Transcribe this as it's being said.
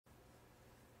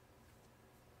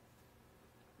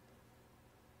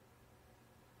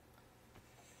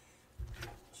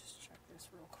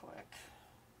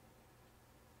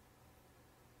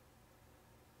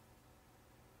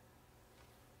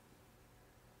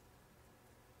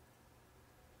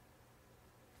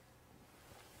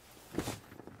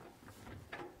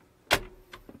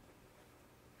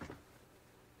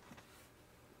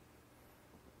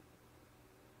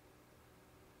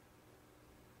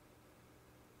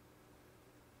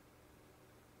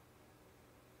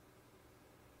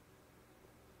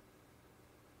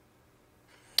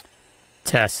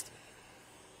Test.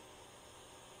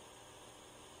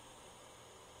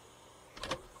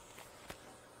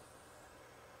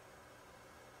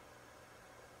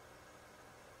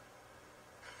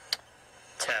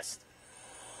 Test.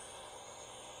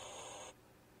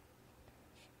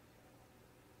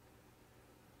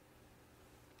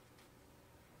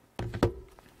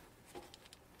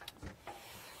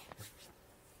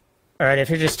 All right, if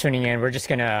you're just tuning in, we're just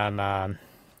gonna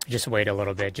just wait a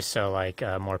little bit, just so like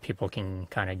more people can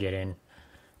kind of get in.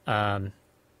 I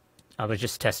was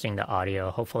just testing the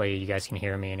audio. Hopefully, you guys can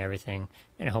hear me and everything,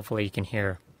 and hopefully, you can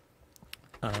hear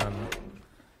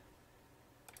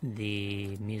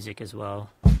the music as well.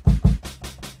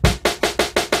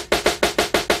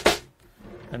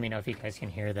 Let me know if you guys can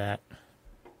hear that.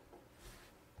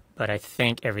 But I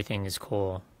think everything is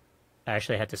cool. I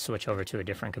actually had to switch over to a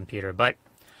different computer, but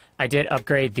I did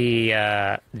upgrade the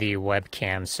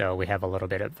webcam, so we have a little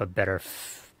bit of a better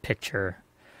picture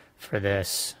for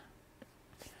this.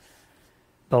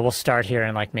 But we'll start here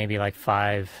in like maybe like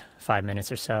five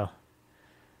minutes or so.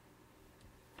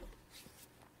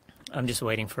 I'm just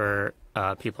waiting for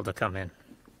people to come in.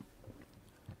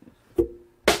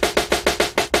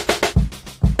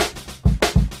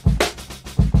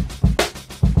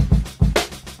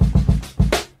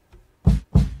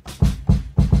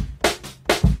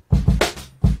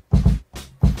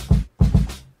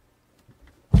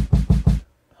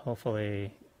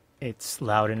 Hopefully it's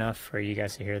loud enough for you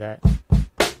guys to hear that. Let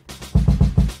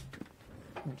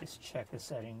me just check the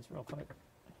settings real quick.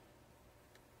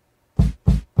 I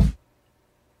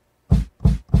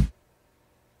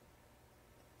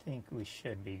think we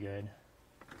should be good.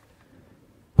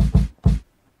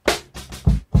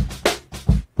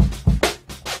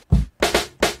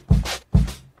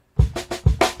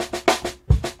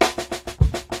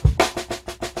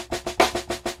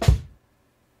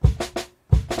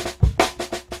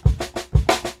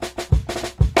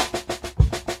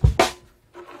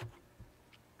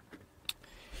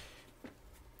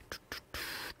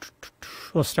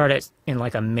 We'll start at in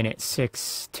like a minute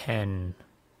 6:10.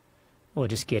 We'll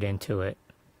just get into it.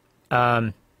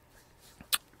 Like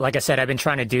I said, I've been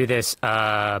trying to do this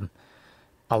a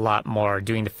lot more,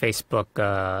 doing the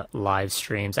Facebook live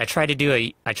streams. I try to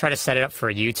set it up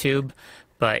for YouTube,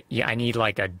 but yeah, I need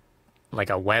like a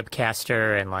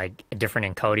webcaster and like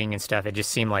different encoding and stuff. It just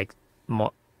seemed like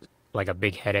more like a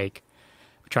big headache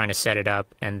trying to set it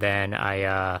up. And then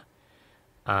I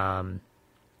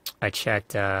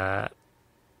checked.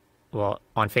 Well,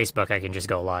 on Facebook, I can just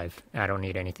go live. I don't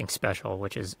need anything special,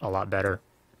 which is a lot better.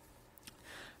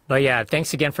 But yeah,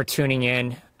 thanks again for tuning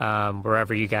in,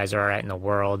 wherever you guys are at in the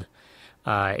world.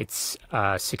 It's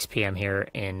 6 p.m. here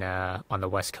on the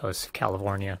west coast of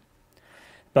California.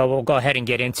 But we'll go ahead and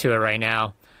get into it right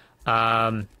now.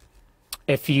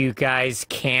 If you guys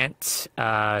can't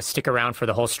stick around for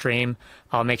the whole stream,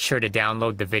 I'll make sure to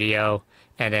download the video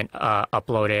and then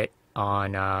upload it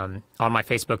on my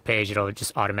Facebook page. It'll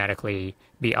just automatically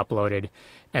be uploaded,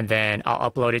 and then I'll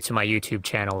upload it to my YouTube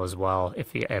channel as well.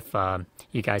 If you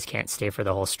guys can't stay for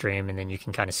the whole stream, and then you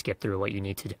can kind of skip through what you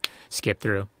need to skip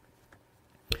through.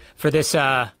 For this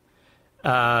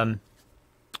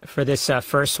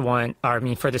first one, or I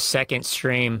mean for the second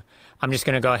stream, I'm just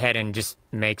gonna go ahead and just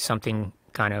make something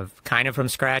kind of from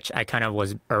scratch. I kind of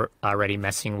was already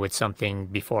messing with something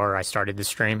before I started the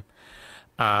stream.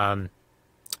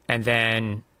 And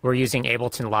then we're using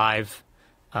Ableton Live.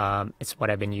 It's what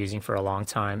I've been using for a long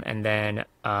time. And then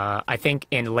I think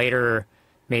in later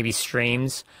maybe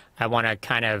streams, I want to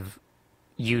kind of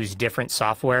use different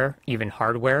software, even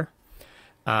hardware.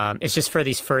 It's just for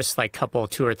these first like couple,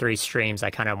 2 or 3 streams,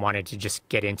 I kind of wanted to just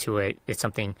get into it. It's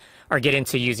something, or get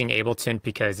into using Ableton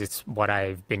because it's what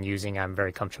I've been using. I'm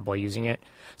very comfortable using it.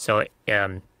 So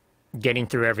getting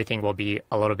through everything will be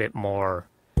a little bit more.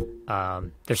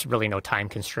 There's really no time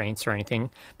constraints or anything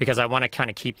because I want to kind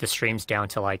of keep the streams down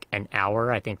to like an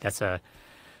hour. I think that's a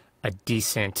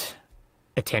decent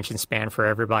attention span for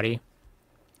everybody.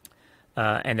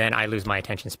 And then I lose my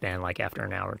attention span like after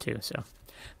an hour too. So,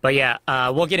 but yeah,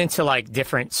 we'll get into like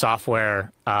different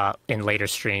software in later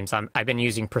streams. I've been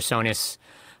using PreSonus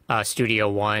Studio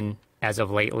One as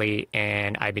of lately,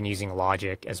 and I've been using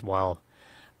Logic as well.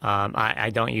 I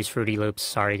don't use Fruity Loops.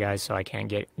 Sorry guys, so I can't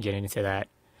get into that.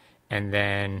 And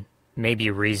then maybe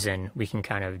Reason. We can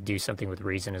kind of do something with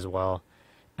Reason as well.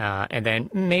 And then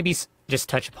maybe just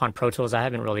touch upon Pro Tools. I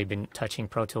haven't really been touching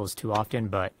Pro Tools too often,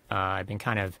 but I've been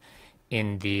kind of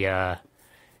in the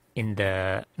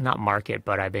not market,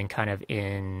 but I've been kind of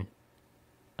in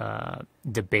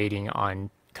debating on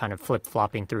kind of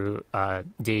flip-flopping through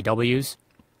DAWs.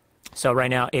 So right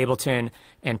now, Ableton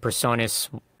and Presonus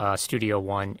Studio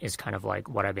One is kind of like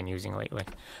what I've been using lately.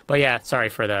 But yeah, sorry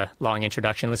for the long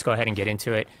introduction. Let's go ahead and get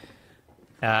into it.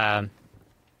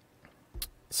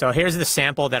 So here's the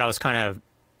sample that I was kind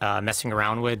of messing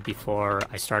around with before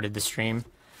I started the stream,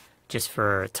 just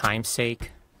for time's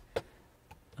sake.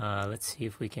 Let's see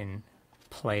if we can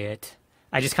play it.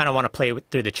 I just kind of want to play it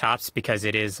through the chops because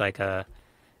it is like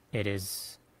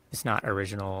it's not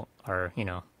original, or, you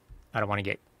know, I don't want to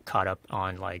get caught up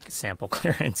on like sample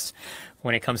clearance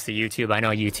when it comes to YouTube. I know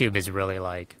YouTube is really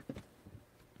like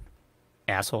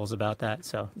assholes about that,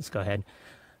 so let's go ahead.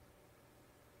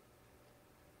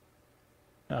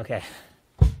 Okay.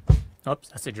 Oops,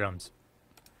 that's the drums.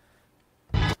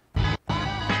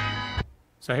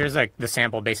 So here's like the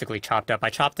sample basically chopped up. I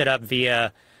chopped it up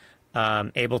via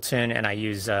Ableton, and I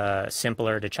use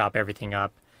Simpler to chop everything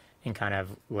up and kind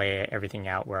of lay everything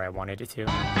out where I wanted it to.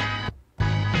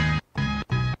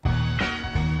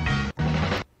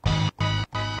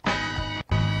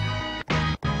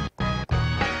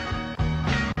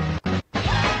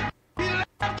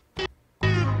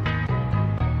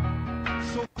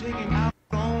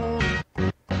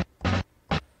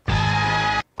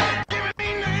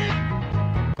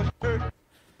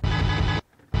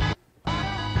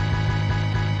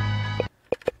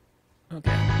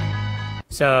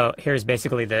 So here's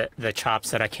basically the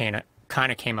chops that I kind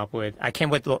of came up with. I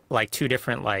came with like two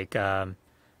different like chop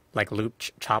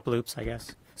loops, I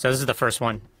guess. So this is the first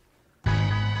one.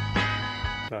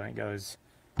 So it goes.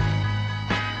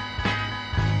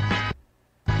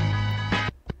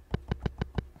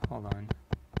 Hold on,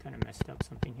 kind of messed up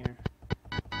something here.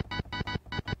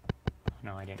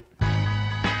 No, I didn't.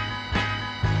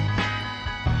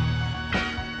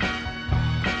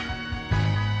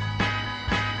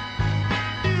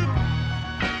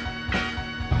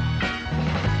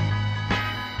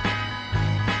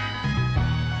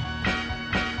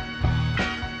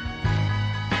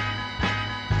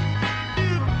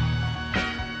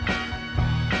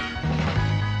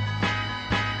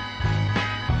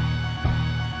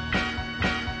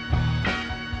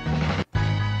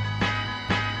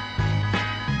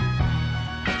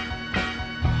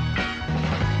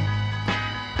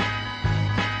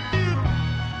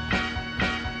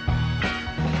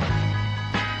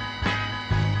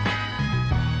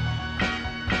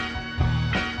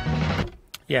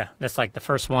 Yeah, that's like the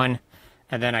first one,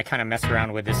 and then I kind of mess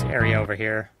around with this area over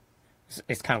here.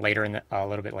 It's kind of later in the, a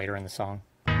little bit later in the song.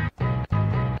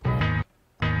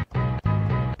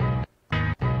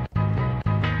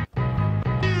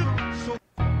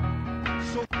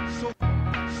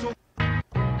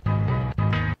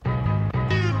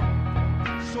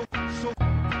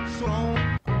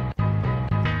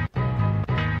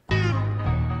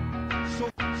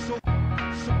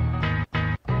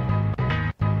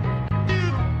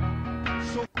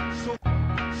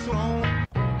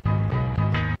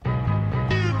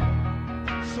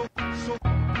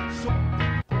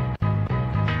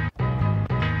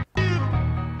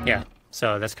 Yeah,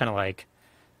 so that's kind of like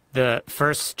the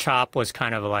first chop was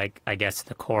kind of like, I guess,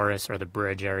 the chorus or the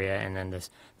bridge area, and then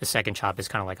the second chop is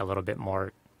kind of like a little bit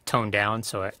more toned down,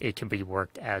 so it can be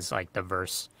worked as like the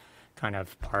verse kind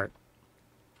of part.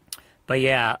 But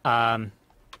yeah,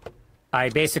 I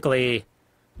basically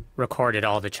recorded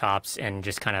all the chops and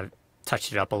just kind of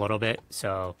touched it up a little bit.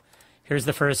 So here's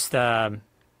the first, I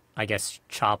guess,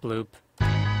 chop loop.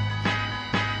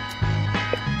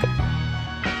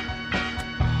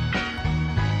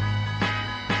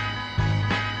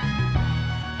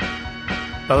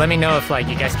 But let me know if like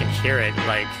you guys can hear it,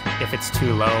 like if it's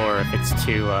too low or if it's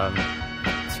too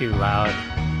loud.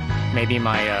 Maybe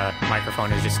my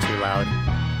microphone is just too loud.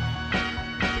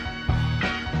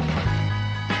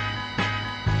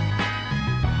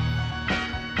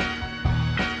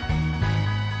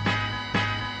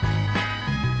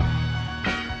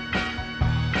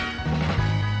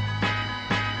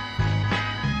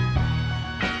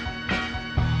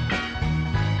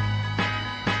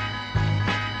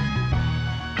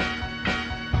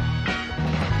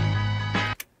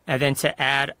 And then to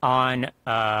add on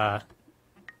the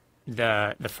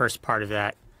first part of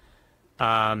that,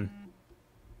 I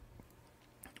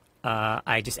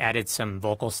just added some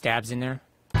vocal stabs in there.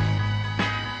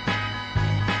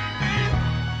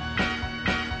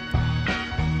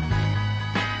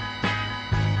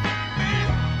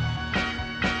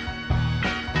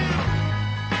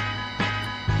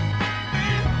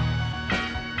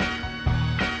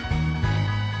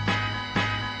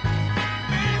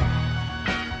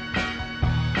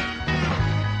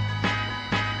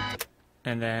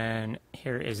 And then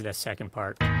here is the second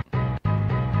part.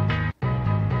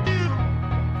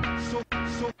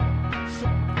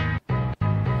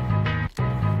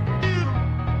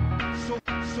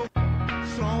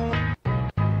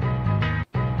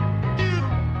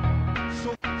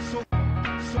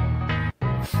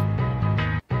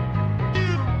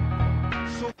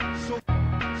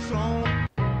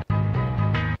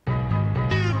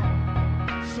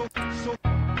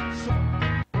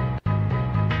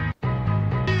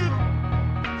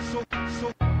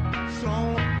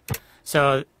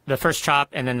 So the first chop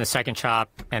and then the second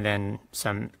chop and then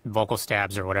some vocal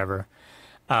stabs or whatever.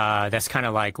 That's kind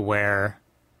of like where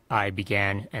I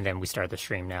began, and then we start the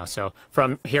stream now. So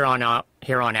from here on out,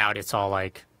 it's all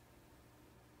like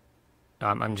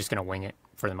I'm just gonna wing it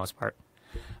for the most part.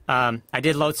 I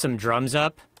did load some drums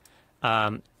up.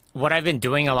 What I've been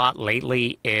doing a lot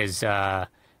lately is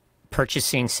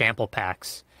purchasing sample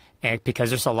packs, and because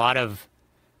there's a lot of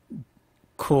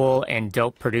cool and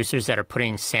dope producers that are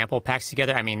putting sample packs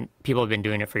together. I mean, people have been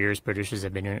doing it for years. Producers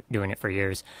have been doing it for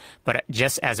years. But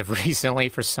just as of recently,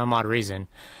 for some odd reason,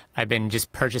 I've been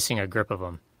just purchasing a grip of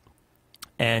them.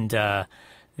 And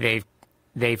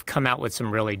they've come out with some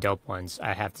really dope ones,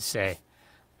 I have to say.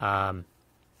 I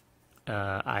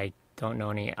don't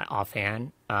know any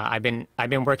offhand. I've been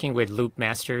working with Loop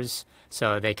Masters,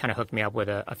 so they kind of hooked me up with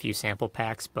a few sample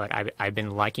packs. But I've been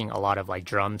liking a lot of like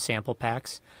drum sample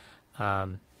packs.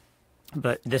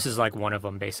 But this is like one of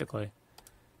them, basically.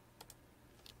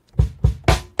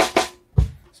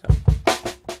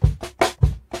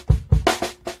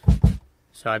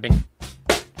 So I've been.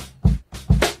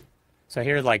 So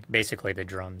here's like basically the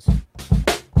drums.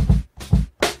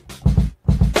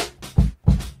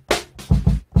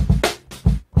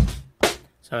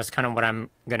 So that's kind of what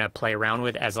I'm gonna play around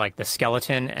with as like the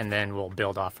skeleton, and then we'll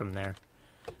build off from there.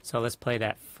 So let's play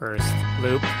that first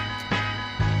loop.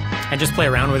 And just play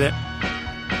around with it.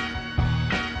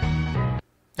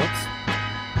 Oops.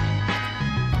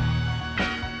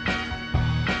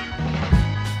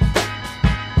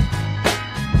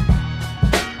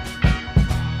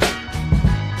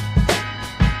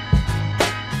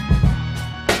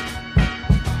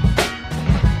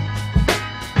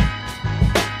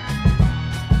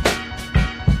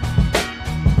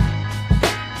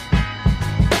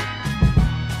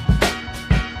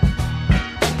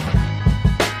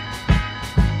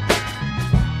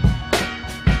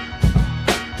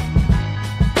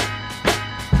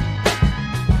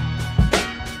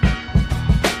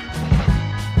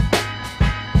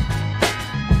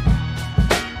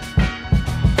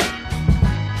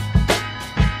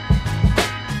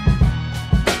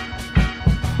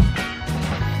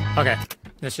 Okay,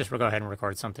 let's just go ahead and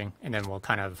record something, and then we'll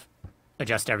kind of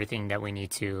adjust everything that we need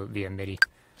to via MIDI.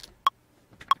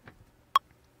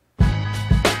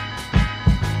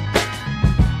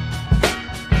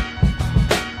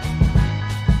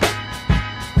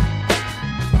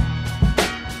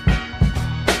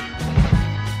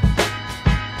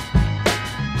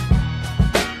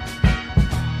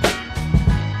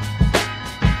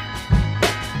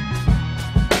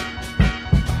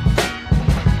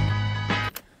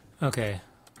 Okay,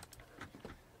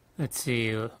 let's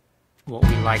see what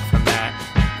we like from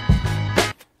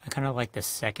that. I kind of like the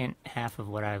second half of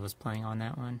what I was playing on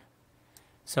that one.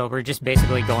 So we're just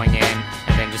basically going in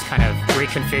and then just kind of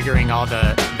reconfiguring all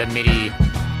the MIDI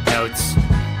notes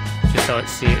just so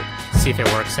see if it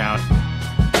works out.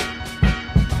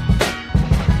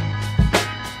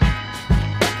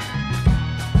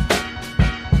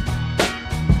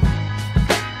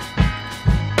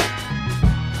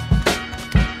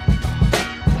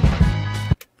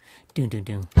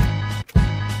 Doom.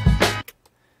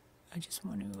 I just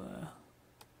want to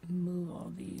move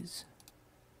all these.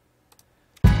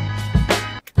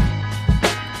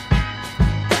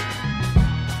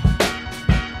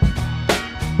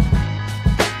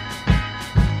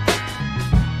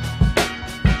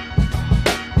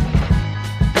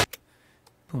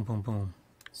 Boom, boom, boom.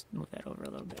 Let's move that over a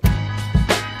little bit.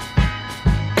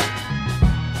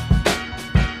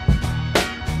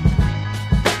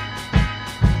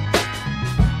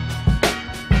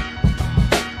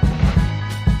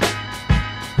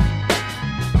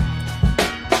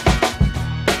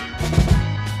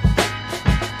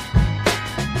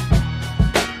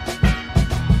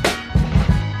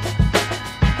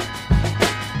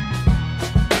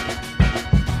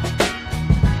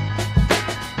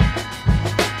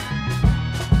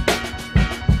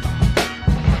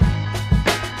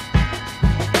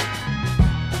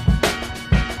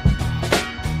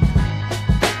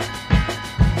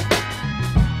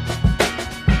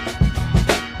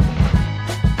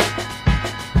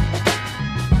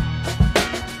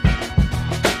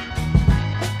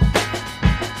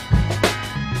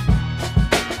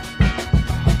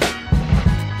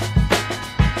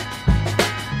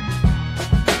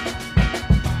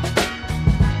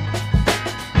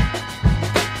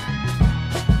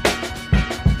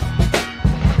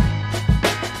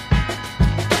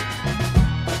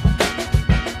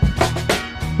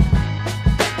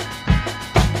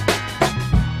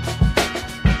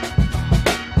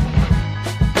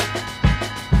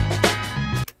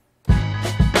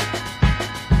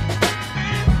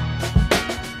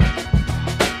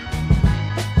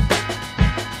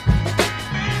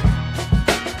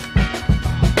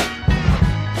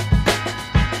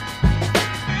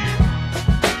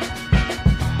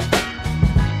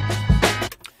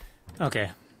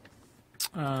 Okay.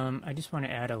 I just want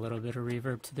to add a little bit of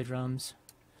reverb to the drums.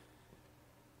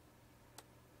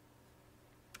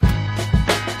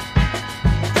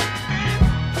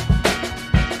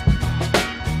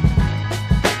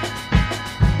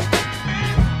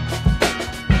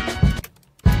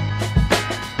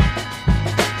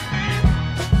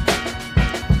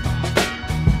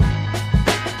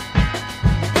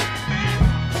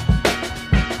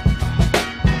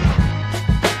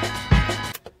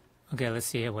 Okay, let's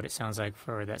see what it sounds like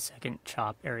for that second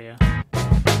chop area.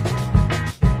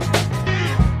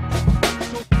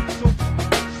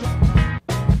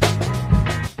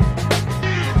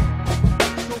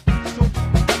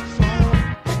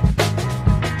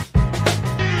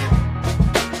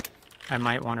 I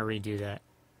might want to redo that.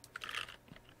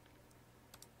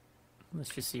 Let's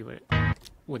just see what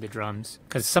with the drums,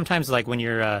 because sometimes like when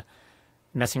you're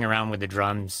messing around with the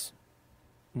drums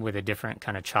with a different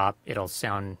kind of chop, it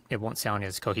won't sound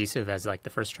as cohesive as like the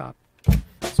first chop.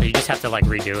 So you just have to like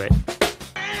redo it.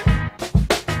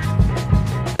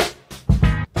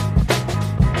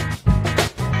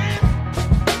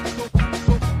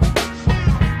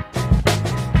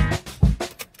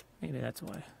 Maybe that's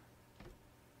why.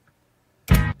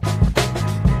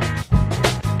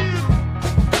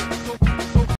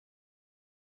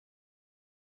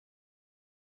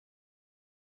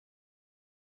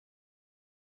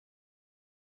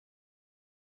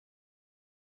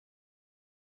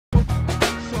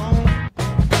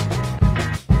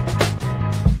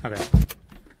 Okay,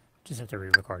 just have to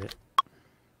re-record it.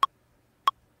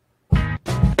 I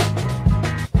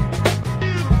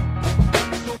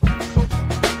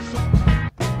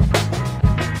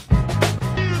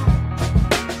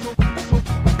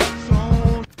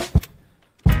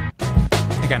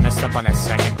think I messed up on that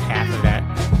second half of that.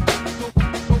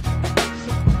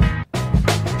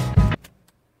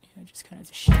 Yeah, just kind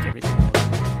of shift everything over.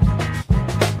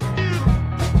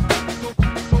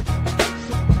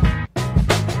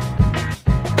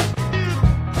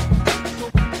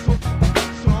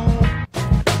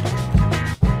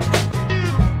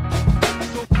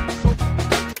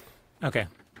 Okay,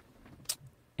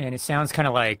 and it sounds kind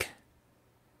of like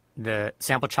the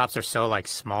sample chops are so like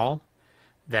small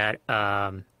that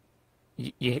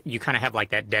you kind of have like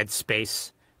that dead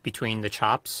space between the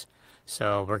chops.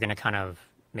 So we're gonna kind of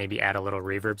maybe add a little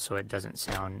reverb so it doesn't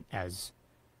sound as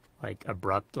like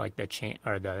abrupt, like the chain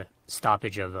or the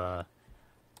stoppage of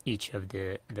each of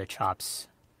the chops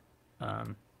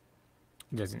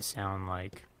doesn't sound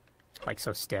like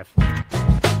so stiff.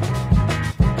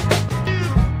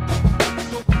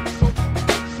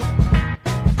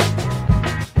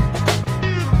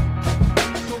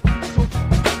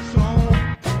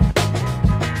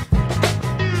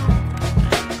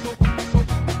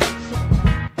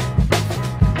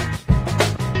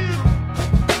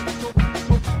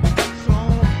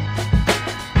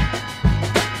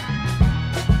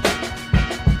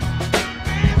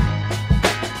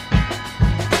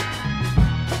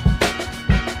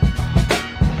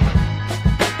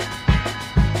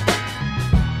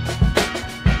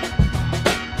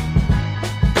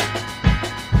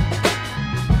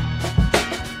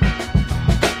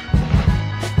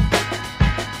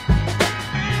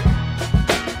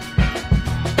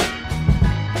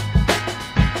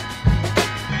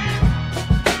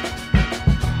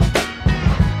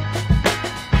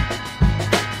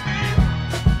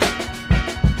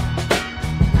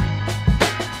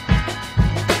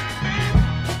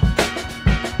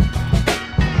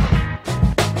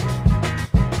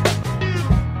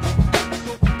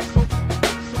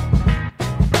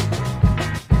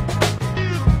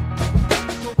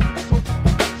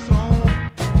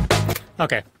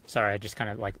 Okay, sorry, I just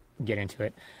kind of like get into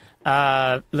it.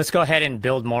 Let's go ahead and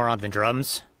build more on the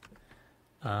drums.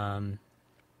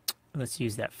 Let's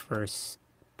use that first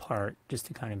part just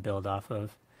to kind of build off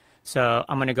of. So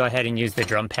I'm gonna go ahead and use the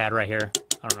drum pad right here.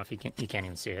 I don't know if you can't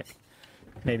even see it.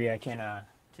 Maybe I can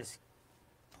just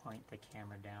point the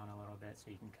camera down a little bit so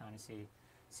you can kind of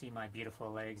see my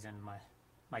beautiful legs and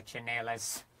my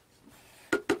chanelas.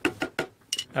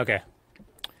 Okay.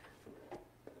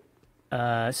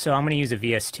 So I'm going to use a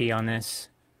VST on this.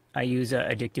 I use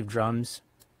Addictive Drums.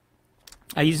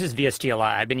 I use this VST a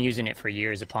lot. I've been using it for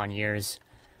years upon years.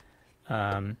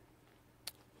 And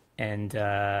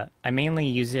I mainly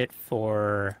use it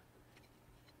for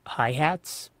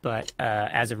hi-hats, but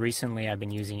as of recently, I've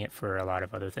been using it for a lot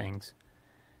of other things.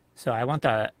 So I want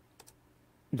the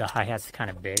hi-hats kind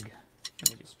of big.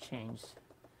 Let me just change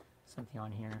something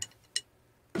on here.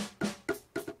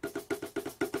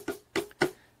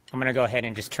 I'm going to go ahead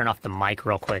and just turn off the mic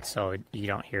real quick so you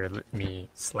don't hear me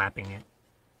slapping it.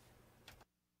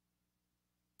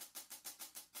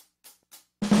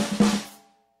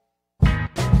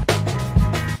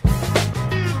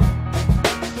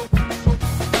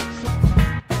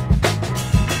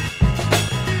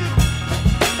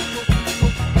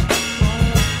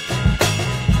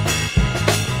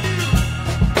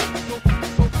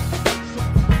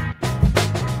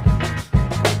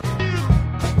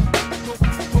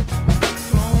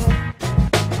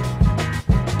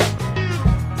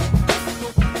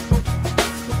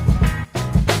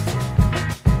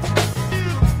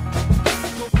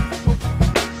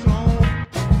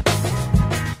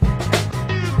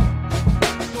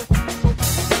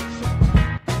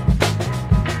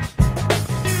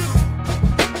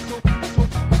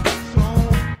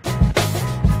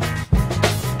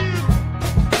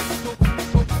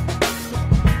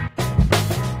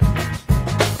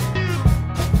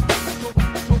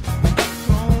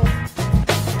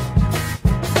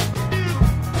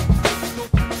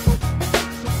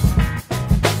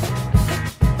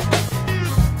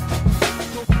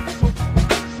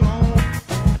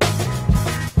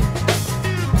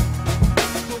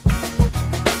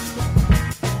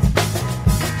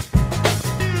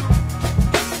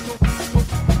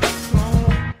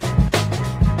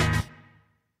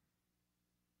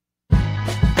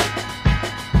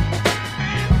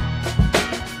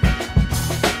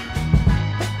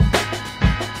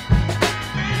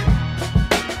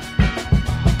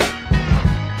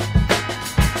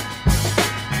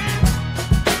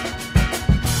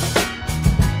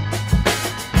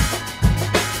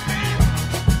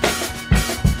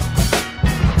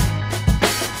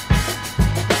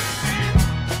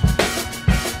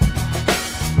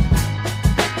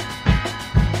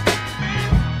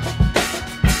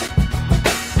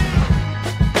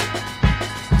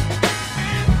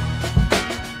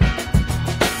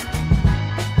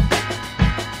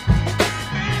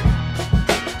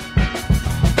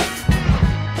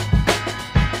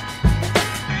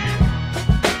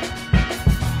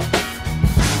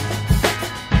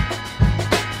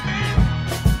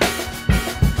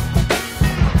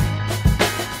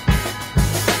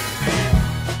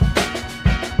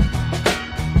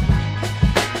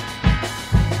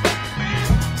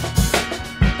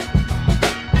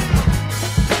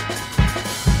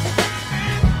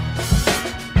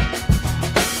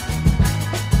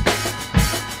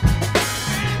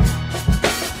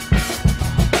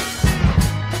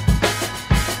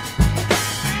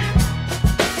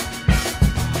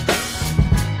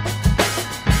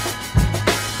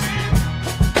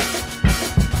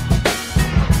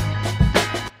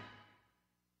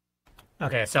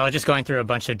 Okay, so I was just going through a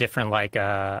bunch of different like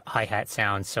hi-hat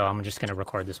sounds, so I'm just gonna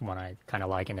record this one I kind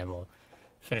of like, and then we'll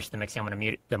finish the mixing. I'm gonna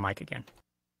mute the mic again.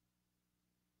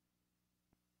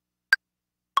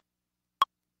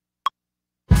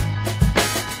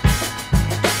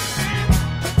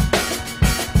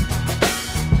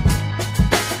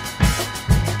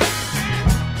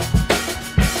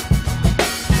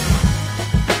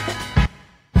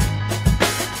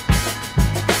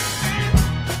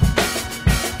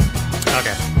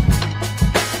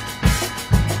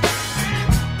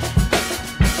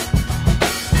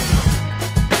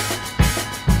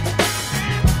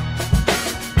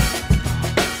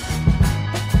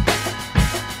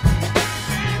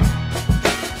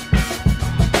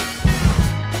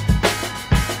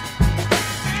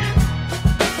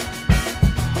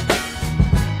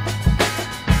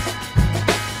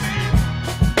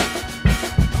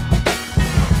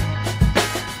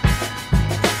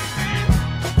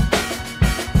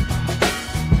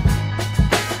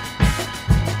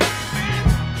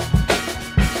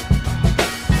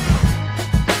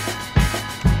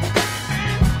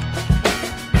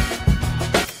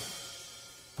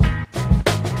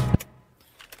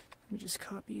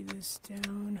 Copy this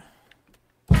down.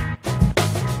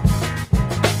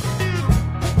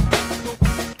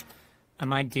 I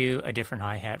might do a different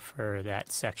hi-hat for that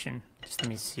section. Just let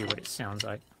me see what it sounds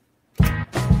like. Yeah,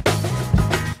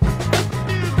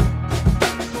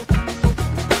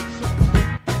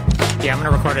 I'm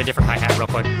gonna record a different hi-hat real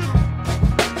quick.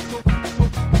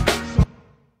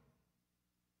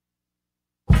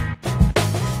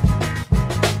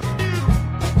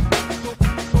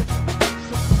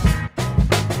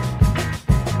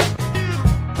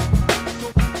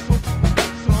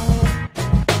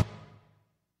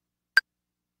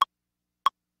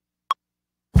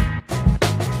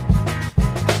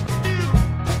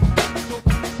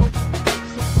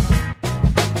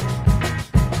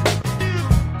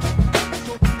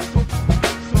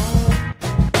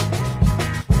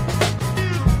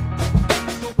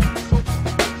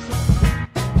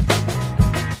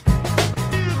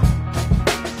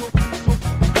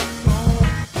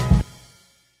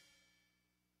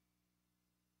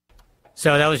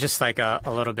 So that was just like a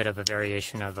little bit of a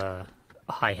variation of a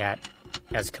hi-hat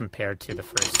as compared to the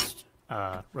first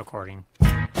recording.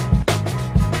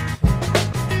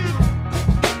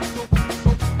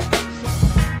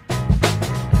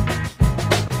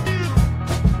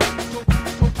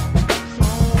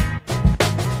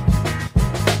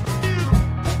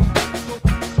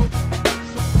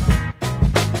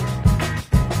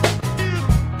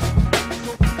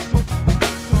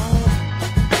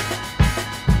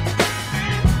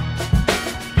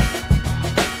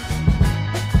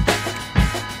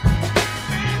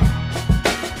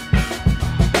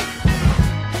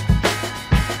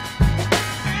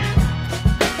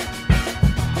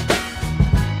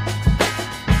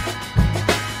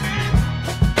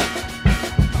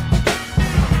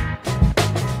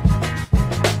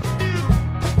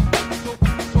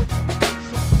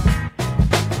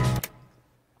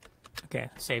 Okay,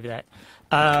 save that.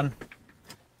 Let's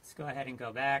go ahead and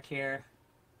go back here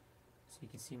so you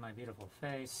can see my beautiful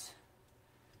face.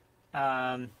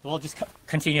 We'll just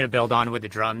continue to build on with the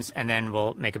drums, and then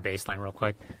we'll make a bass line real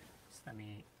quick. Just let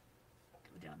me go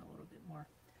down a little bit more.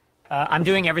 I'm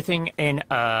doing everything in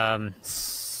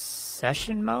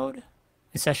session mode.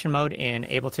 In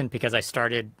Ableton because I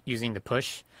started using the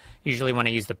push. Usually when I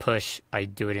use the push, I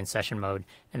do it in session mode,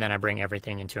 and then I bring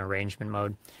everything into arrangement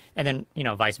mode. And then, you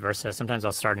know, vice versa. Sometimes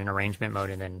I'll start in arrangement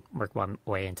mode and then work one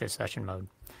way into session mode.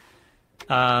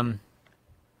 I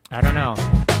don't know.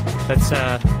 Let's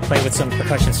play with some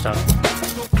percussion stuff.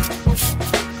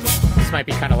 This might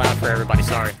be kind of loud for everybody,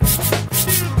 sorry.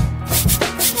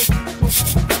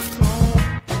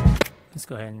 Let's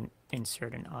go ahead and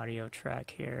insert an audio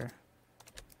track here.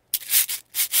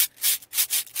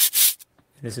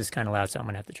 This is kind of loud, so I'm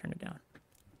going to have to turn it down.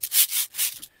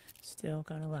 Still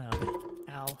kind of loud.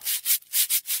 Ow.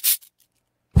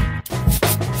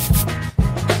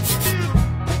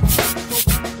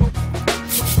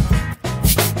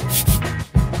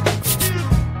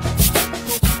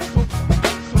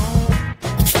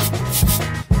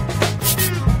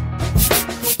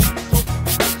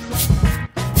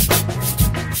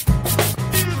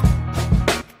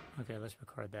 Okay, let's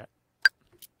record that.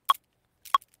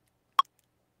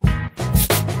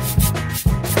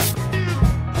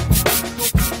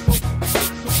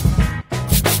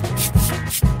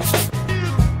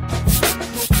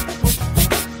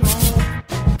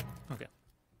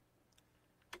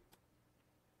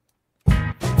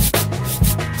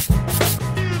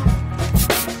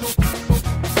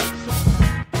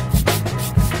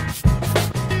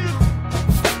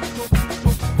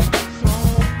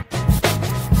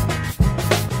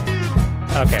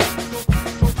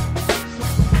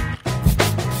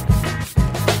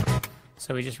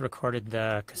 So we just recorded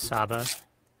the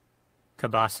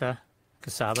Cabasa.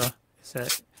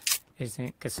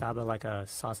 Isn't cassava like a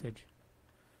sausage?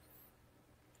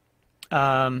 Or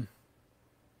am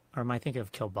I thinking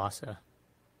of kielbasa?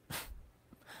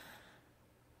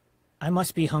 I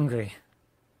must be hungry,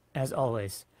 as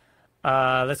always.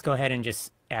 Let's go ahead and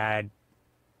just add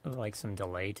like some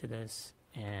delay to this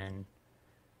and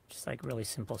just like really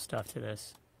simple stuff to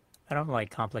this. I don't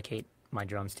like complicate my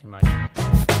drums too much.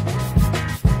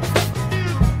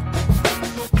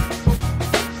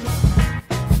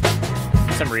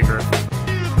 Some reverb.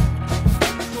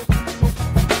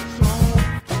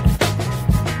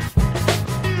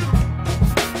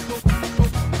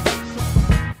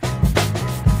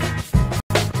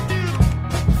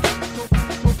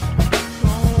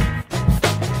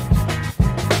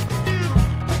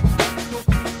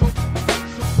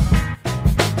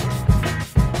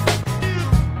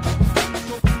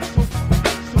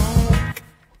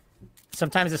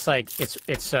 Sometimes it's like it's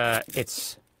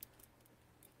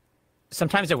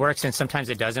sometimes it works and sometimes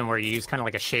it doesn't, where you use kind of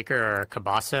like a shaker or a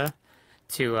cabasa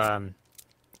to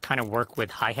kind of work with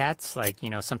hi-hats. Like,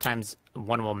 you know, sometimes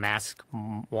one will mask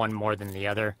one more than the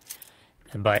other,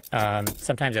 but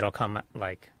sometimes it'll come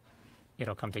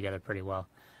together pretty well.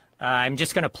 I'm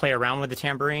just going to play around with the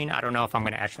tambourine. I don't know if I'm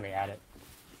going to actually add it.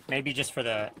 Maybe just for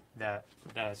the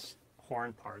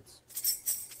horn parts.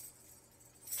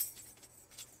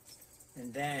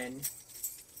 And then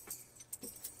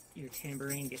your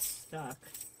tambourine gets stuck.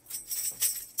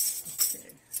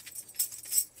 Okay.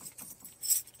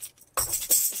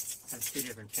 I have two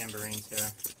different tambourines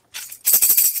here.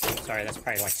 Sorry, that's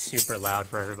probably like super loud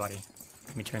for everybody.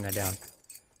 Let me turn that down.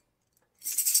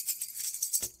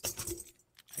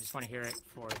 I just want to hear it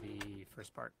for the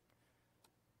first part.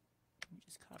 Let me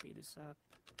just copy this up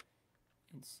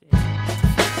and save.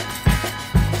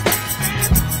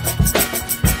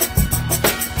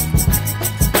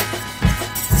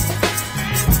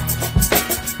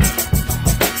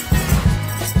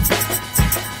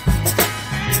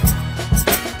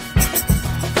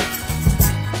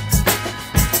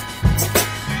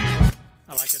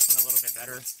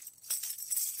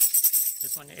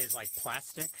 This one is like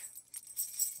plastic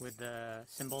with the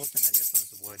cymbals, and then this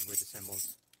one's wood with the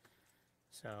cymbals.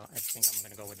 So I think I'm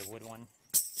going to go with the wood one.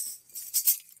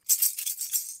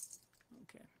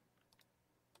 Okay.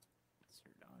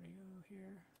 Insert audio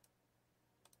here.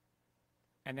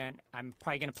 And then I'm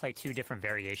probably going to play two different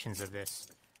variations of this.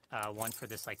 One for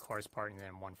this like chorus part, and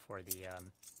then one for the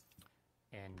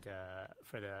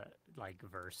like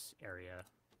verse area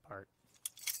part.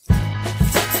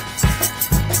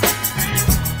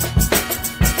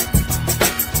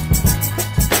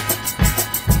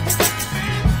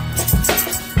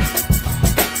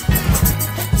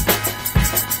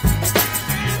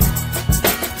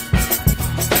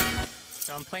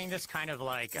 So I'm playing this kind of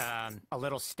like a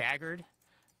little staggered.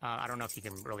 I don't know if you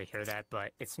can really hear that,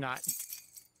 but it's not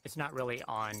really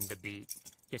on the beat.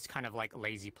 It's kind of like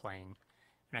lazy playing,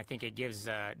 and I think it gives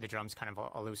the drums kind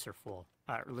of a looser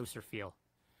feel.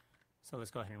 So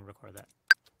let's go ahead and record that.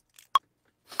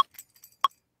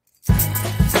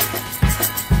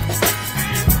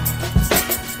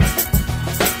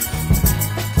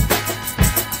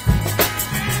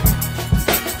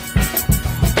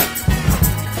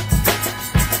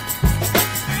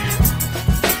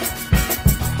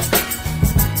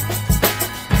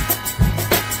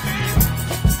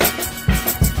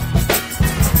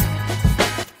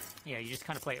 Yeah, you just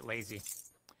kind of play it lazy.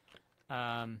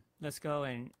 Let's go,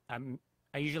 and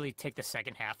I usually take the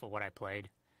second half of what I played.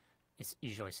 It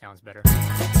usually sounds better.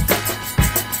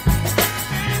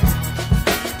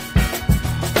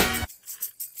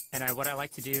 And what I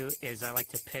like to do is I like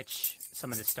to pitch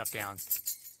some of this stuff down.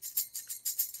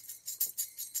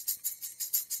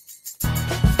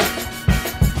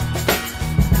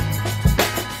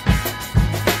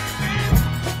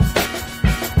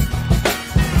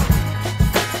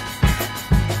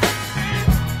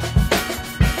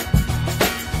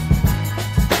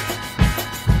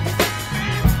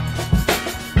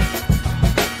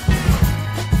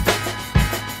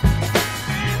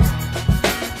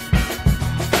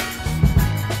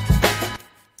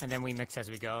 And then we mix as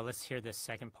we go. Let's hear this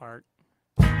second part.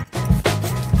 Kind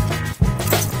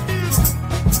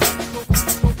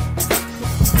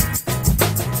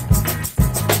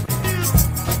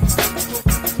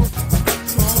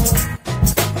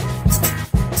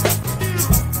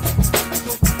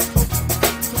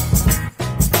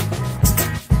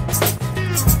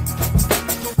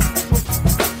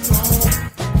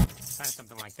of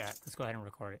something like that. Let's go ahead and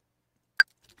record it.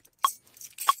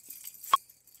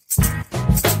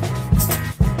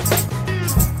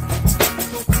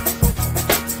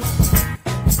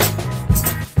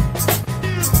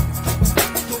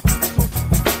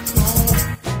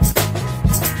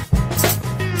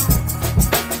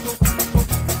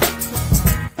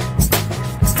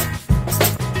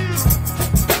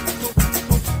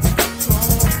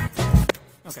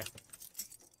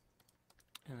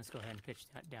 go ahead and pitch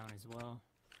that down as well.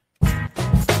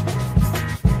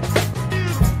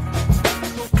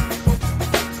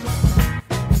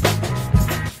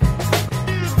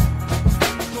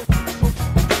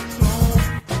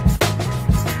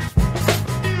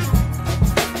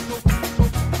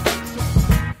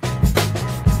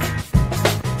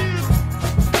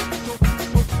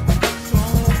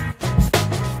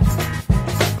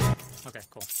 Okay,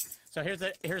 cool. So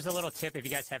here's a little tip if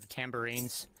you guys have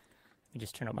tambourines. Let me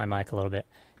just turn up my mic a little bit.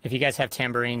 If you guys have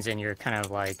tambourines and you're kind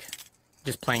of like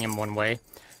just playing them one way,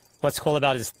 what's cool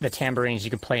about is the tambourines, you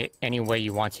can play it any way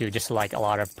you want to, just like a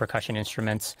lot of percussion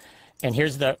instruments. And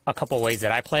here's a couple ways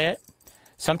that I play it.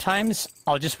 Sometimes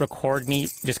I'll just record me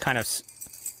just kind of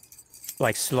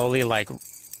like slowly like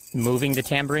moving the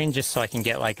tambourine just so I can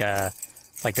get like a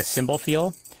cymbal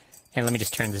feel. And let me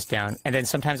just turn this down. And then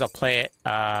sometimes I'll play it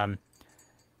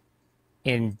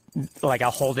in like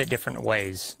I'll hold it different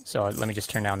ways. So let me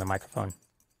just turn down the microphone.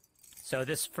 So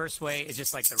this first way is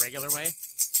just like the regular way.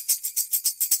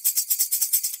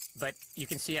 But you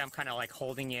can see I'm kind of like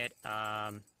holding it,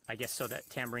 I guess, so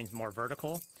that tambourine's more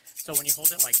vertical. So when you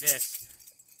hold it like this,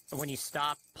 when you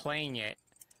stop playing it,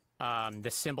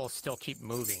 the cymbals still keep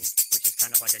moving, which is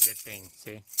kind of like a good thing,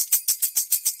 see?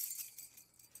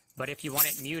 But if you want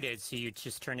it muted, so you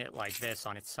just turn it like this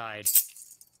on its side,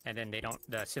 and then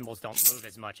the cymbals don't move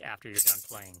as much after you're done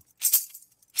playing.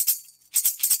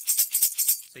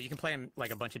 So you can play them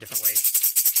like a bunch of different ways.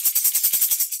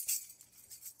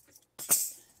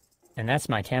 And that's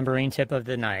my tambourine tip of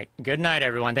the night. Good night,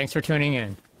 everyone. Thanks for tuning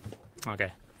in.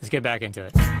 Okay, let's get back into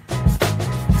it.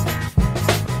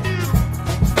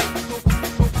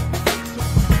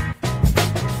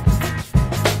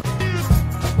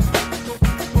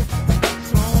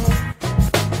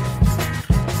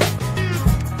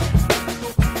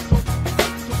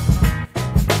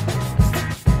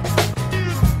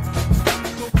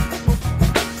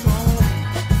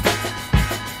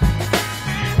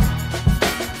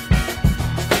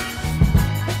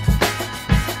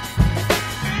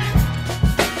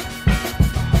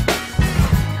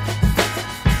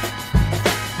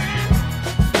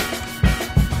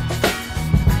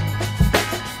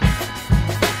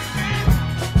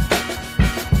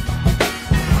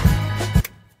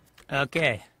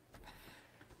 Okay,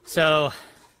 so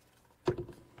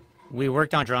we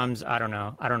worked on drums. I don't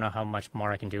know how much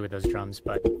more I can do with those drums,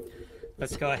 but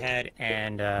let's go ahead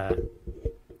and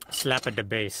slap at the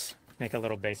bass, make a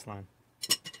little bass line.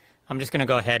 I'm just gonna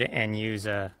go ahead and use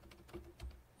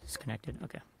disconnected.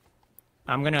 Okay,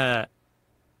 I'm gonna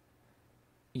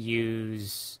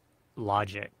use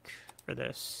Logic for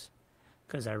this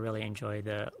because I really enjoy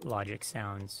the Logic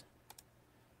sounds.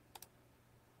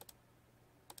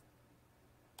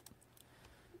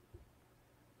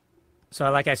 So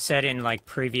like I said in like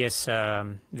previous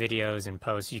videos and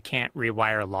posts, you can't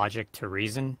rewire Logic to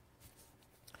Reason.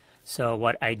 So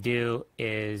what I do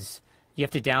is you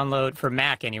have to download, for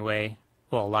Mac anyway,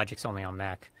 well, Logic's only on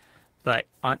Mac, but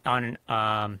on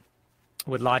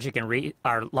with Logic and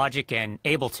Logic and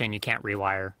Ableton, you can't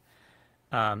rewire.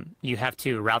 You have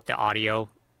to route the audio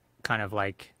kind of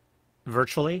like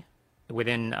virtually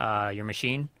within your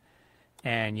machine,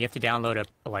 and you have to download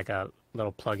a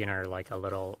little plugin or like a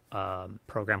little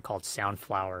program called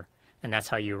Soundflower, and that's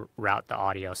how you route the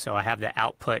audio. So I have the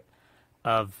output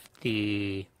of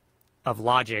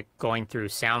Logic going through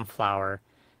Soundflower,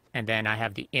 and then I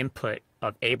have the input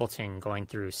of Ableton going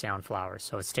through Soundflower.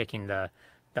 So it's taking the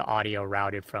audio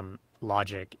routed from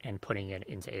Logic and putting it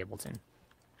into Ableton.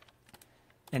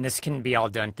 And this can be all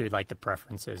done through like the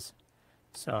preferences.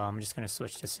 So I'm just going to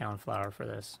switch to Soundflower for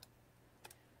this.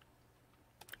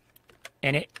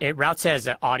 And it routes as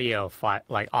an audio file,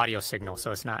 like audio signal,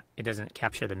 so it doesn't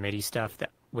capture the MIDI stuff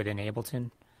that within Ableton.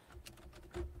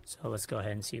 So let's go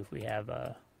ahead and see if we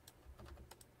have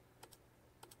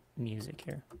music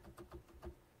here.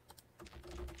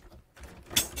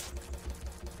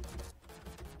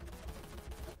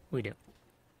 We do.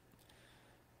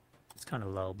 It's kind of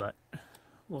low, but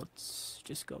we'll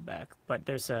just go back. But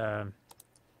there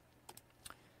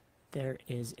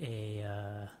is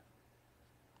a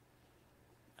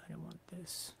I don't want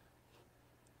this.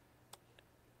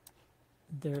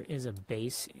 There is a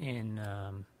bass in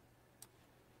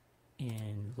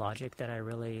Logic that I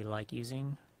really like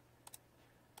using,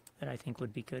 that I think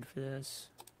would be good for this.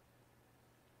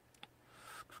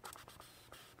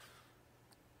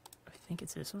 I think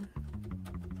it's this one.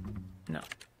 No,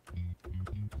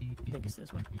 I think it's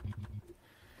this one.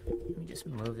 Let me just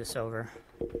move this over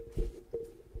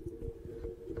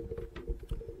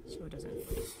so it doesn't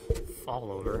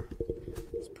fall over.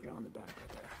 Let's put it on the back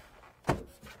right there.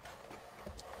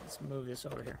 Let's move this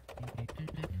over here.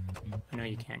 I know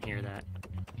you can't hear that.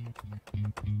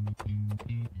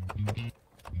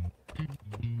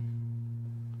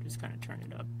 Just kind of turn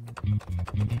it up.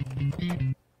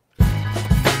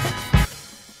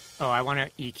 Oh, I want to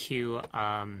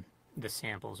EQ the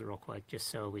samples real quick, just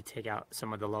so we take out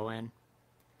some of the low end.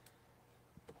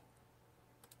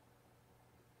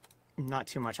 Not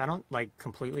too much. I don't like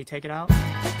completely take it out.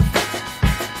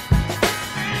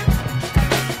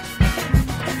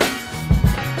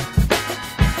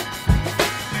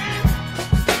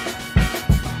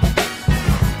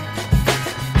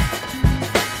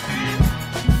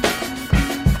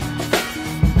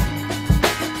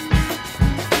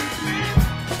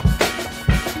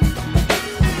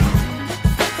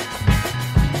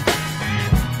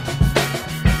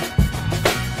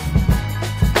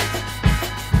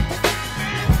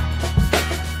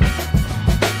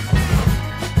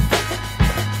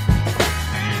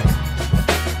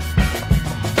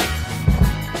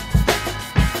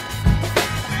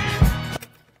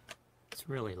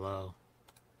 Really low.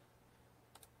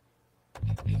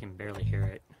 You can barely hear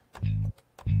it.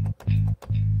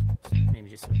 So maybe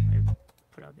just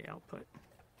put out the output.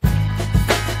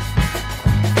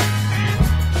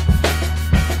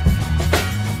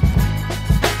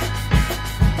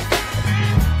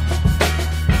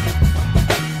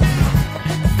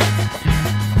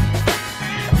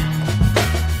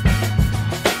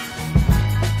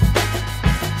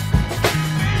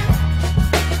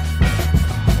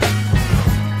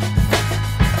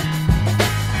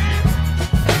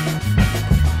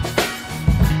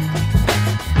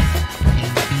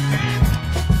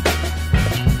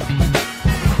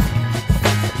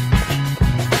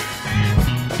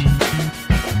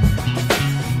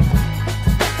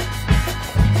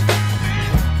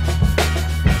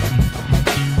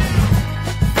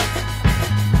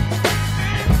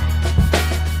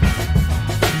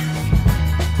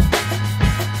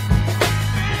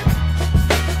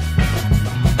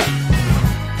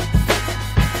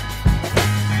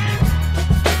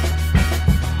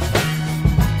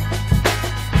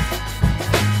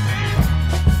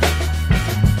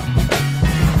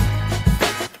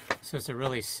 So it's a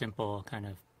really simple kind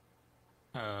of,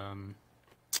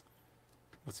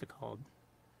 what's it called?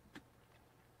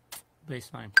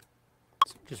 Baseline.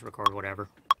 Just record whatever.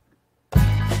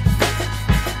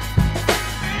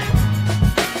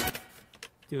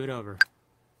 Do it over.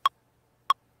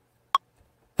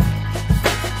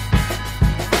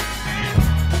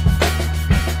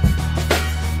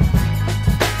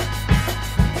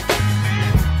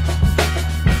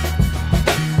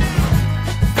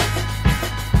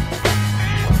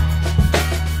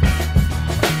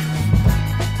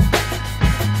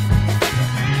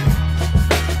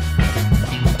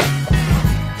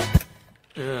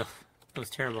 Ugh, that was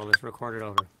terrible. Let's record it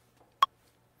over.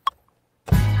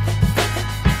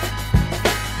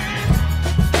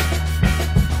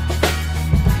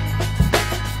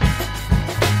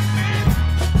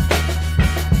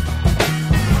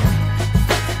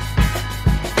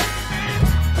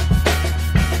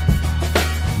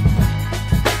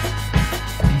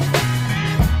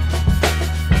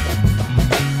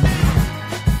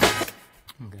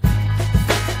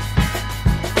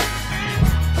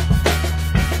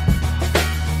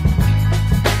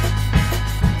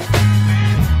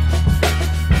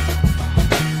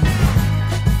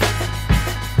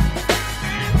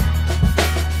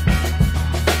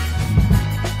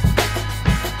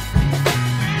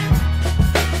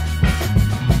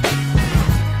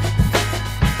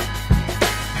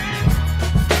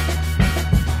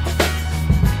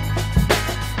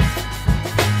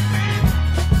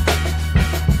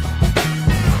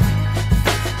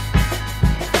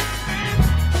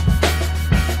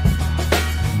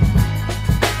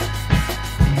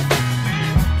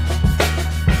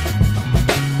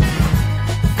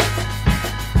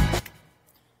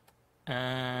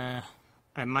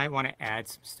 I might want to add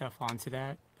some stuff onto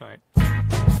that, but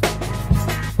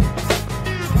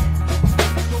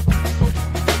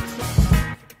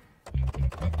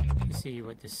let's see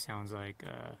what this sounds like.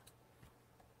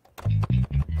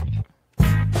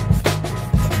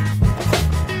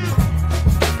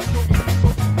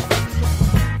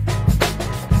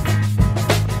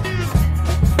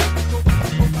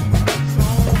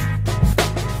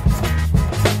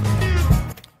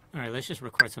 All right, let's just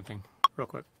record something real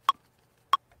quick.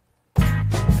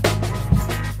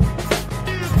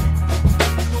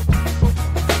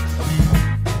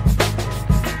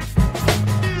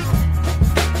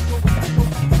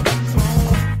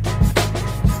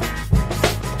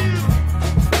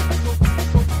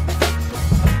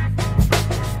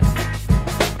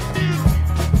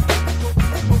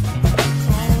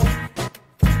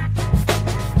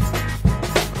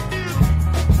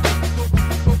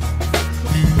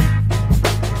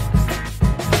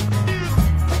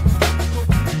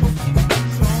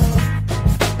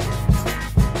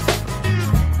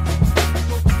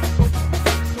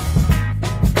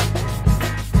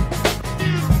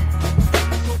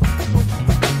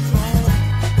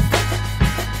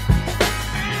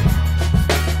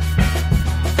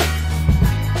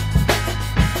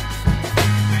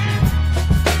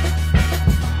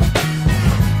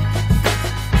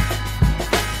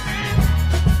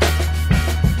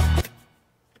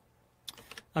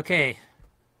 Okay,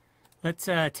 let's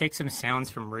take some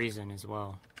sounds from Reason as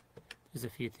well. There's a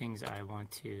few things I want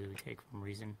to take from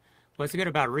Reason. What's good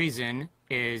about Reason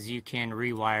is you can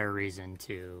rewire Reason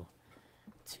to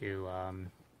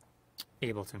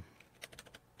Ableton.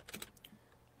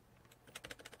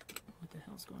 What the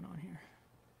hell's going on here?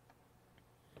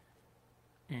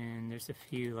 And there's a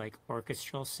few like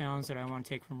orchestral sounds that I want to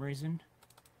take from Reason.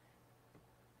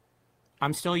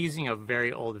 I'm still using a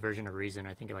very old version of Reason.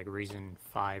 I think like Reason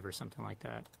 5 or something like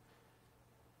that.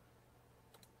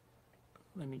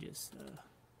 Let me just...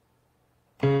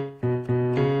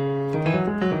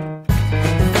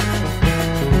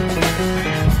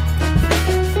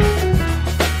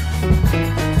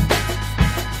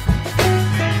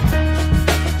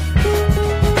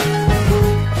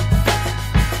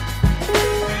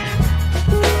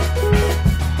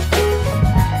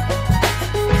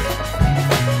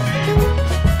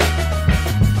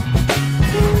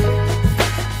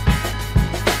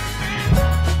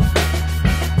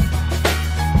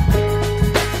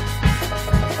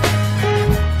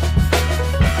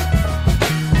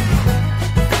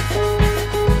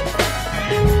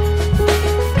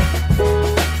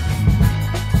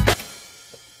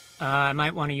 I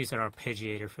might want to use an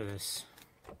arpeggiator for this.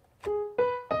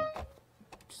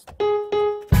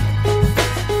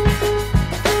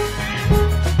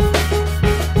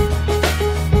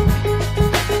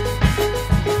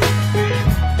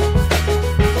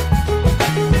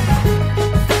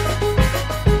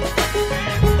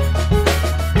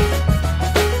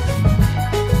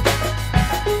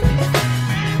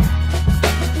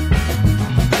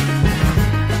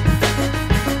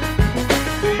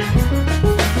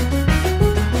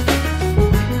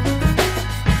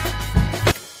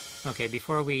 Okay,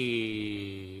 before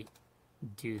we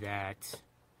do that,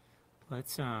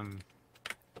 let's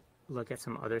look at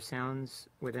some other sounds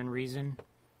within Reason.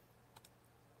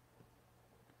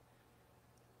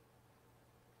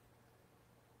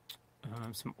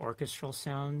 Some orchestral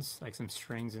sounds, like some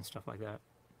strings and stuff like that.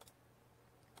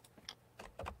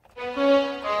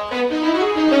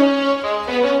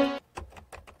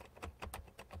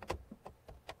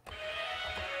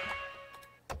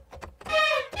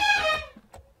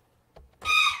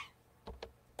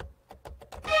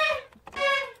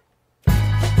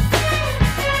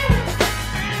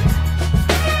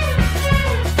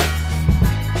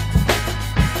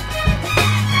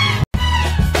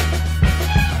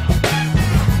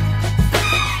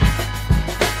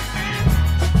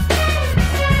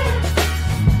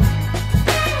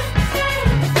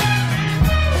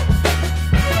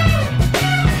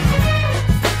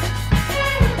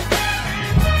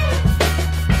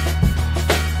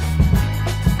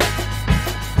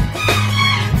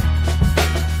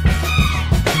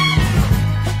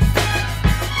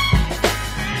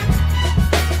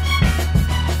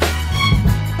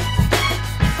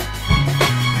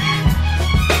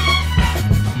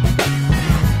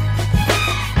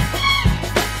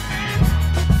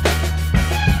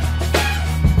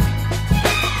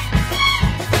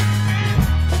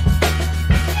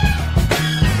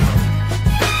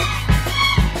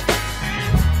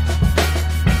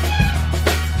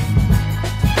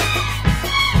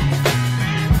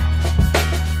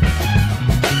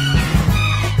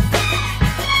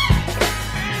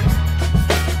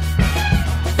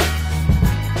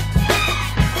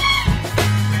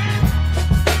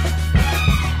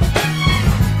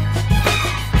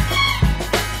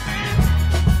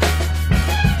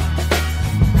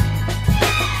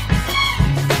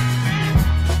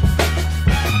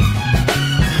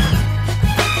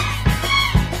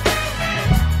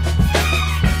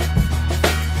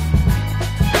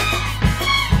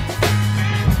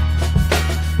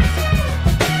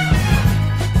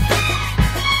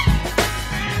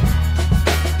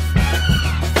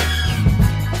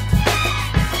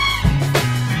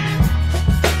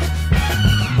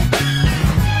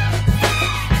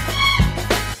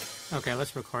 Okay,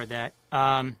 let's record that.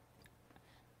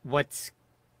 What's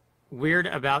weird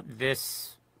about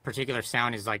this particular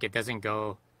sound is like it doesn't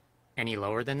go any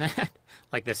lower than that.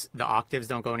 Like the octaves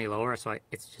don't go any lower, so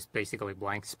it's just basically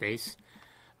blank space.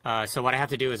 So what I have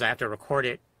to do is I have to record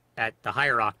it at the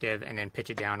higher octave and then pitch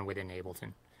it down within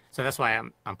Ableton. So that's why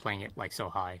I'm playing it like so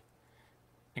high,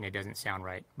 and it doesn't sound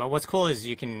right. But what's cool is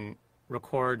you can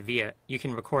record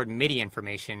MIDI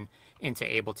information into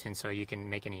Ableton, so you can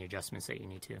make any adjustments that you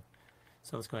need to.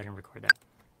 So let's go ahead and record that.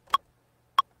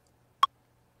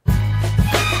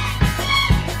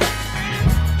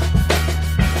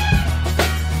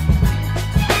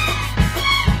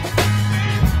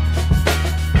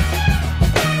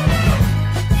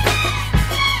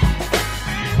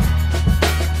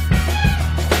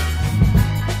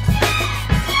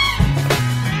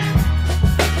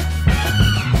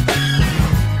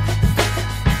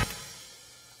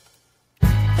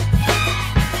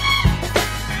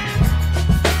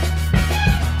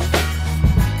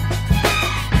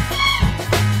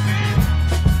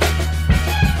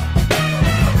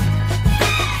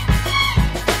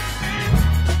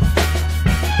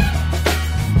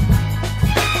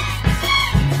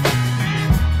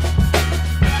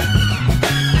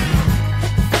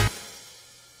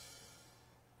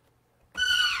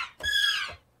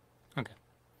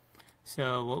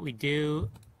 So what we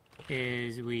do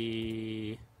is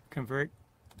we convert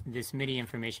this MIDI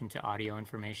information to audio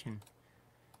information.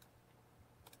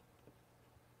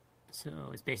 So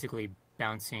it's basically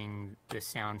bouncing the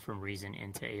sound from Reason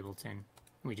into Ableton.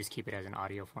 We just keep it as an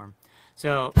audio form.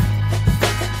 So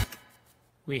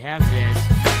we have this.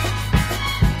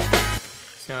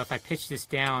 So if I pitch this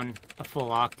down a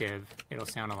full octave, it'll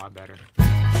sound a lot better.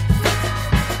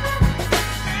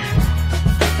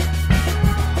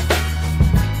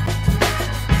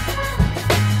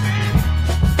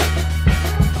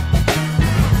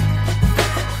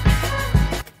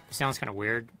 It sounds kind of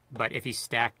weird, but if you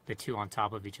stack the two on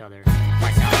top of each other, it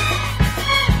might sound.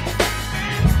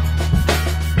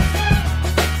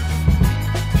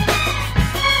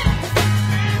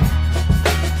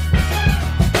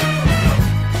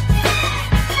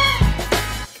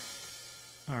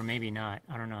 Or maybe not.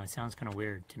 I don't know. It sounds kind of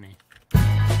weird to me.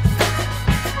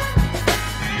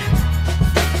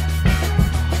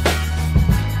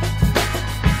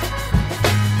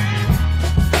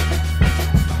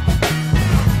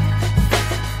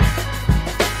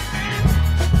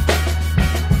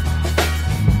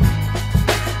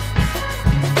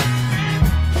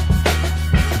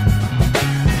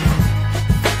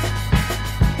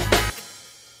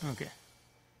 Okay.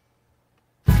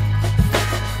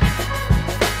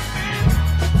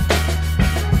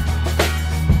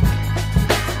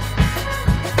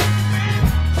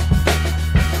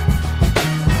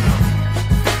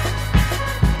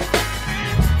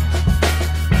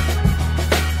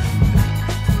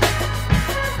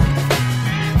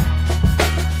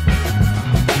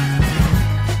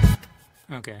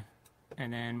 Okay,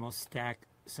 and then we'll stack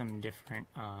some different,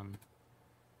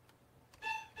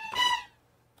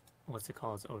 what's it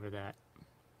called over that.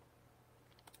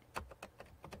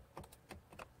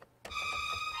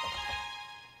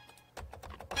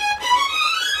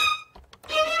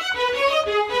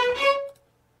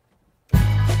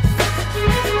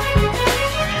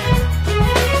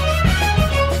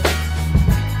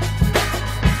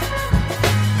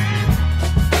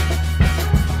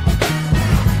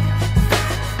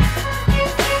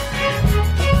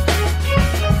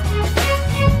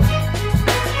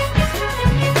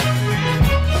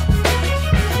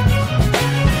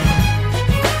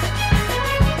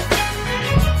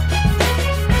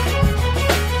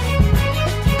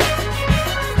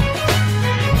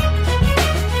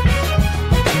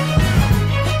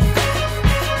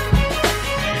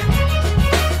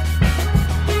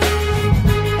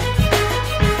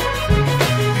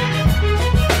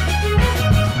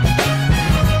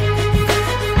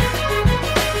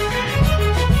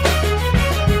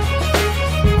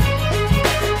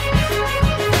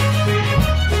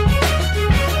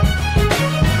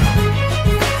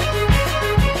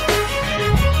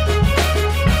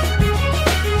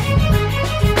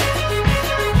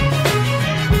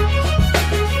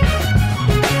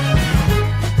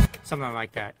 Something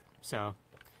like that. So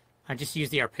I just use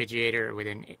the arpeggiator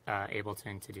within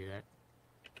Ableton to do that.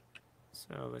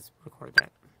 So let's record that.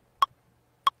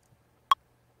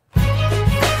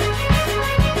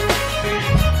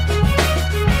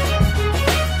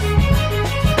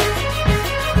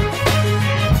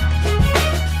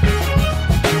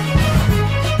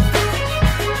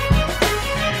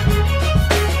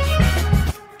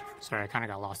 Sorry, I kind of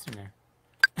got lost in there.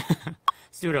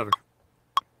 Let's do it over.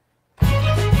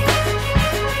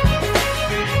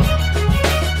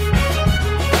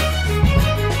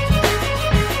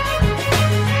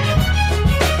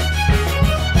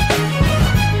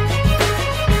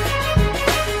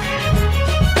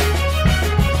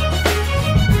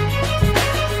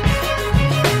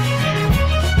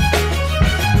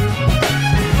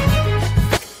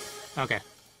 Okay,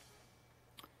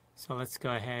 so let's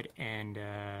go ahead and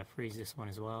freeze this one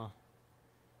as well,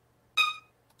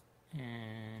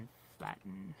 and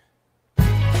flatten.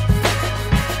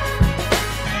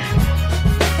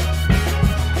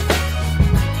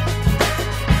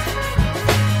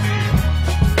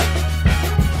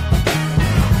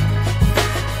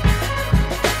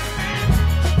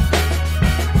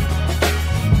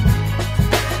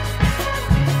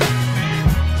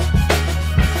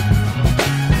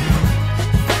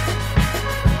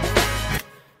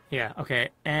 Yeah, okay,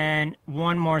 and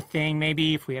one more thing,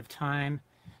 maybe if we have time.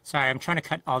 Sorry, I'm trying to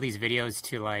cut all these videos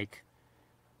to like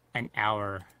an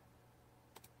hour.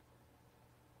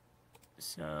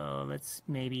 So let's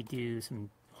maybe do some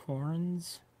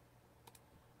horns.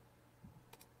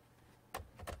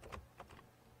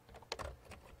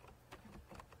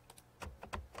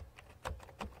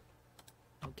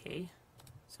 Okay,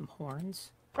 some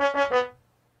horns.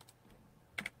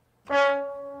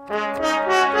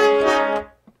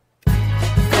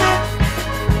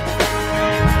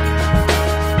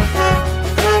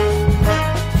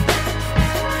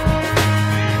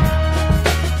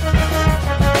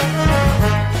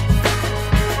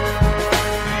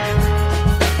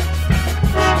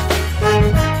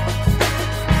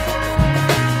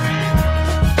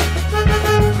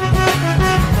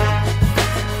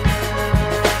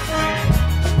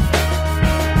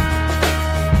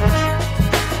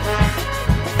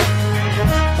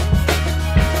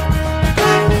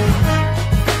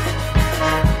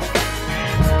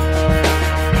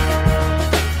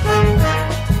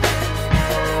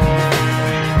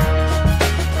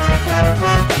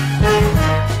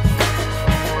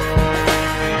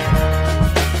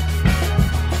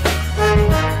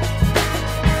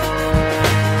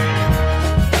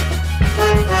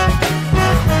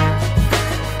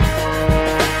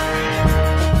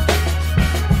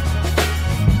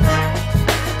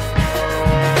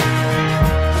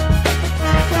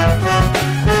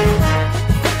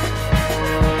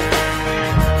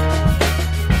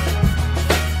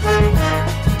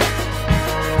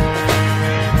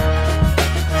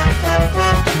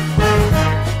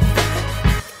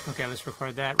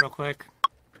 quick.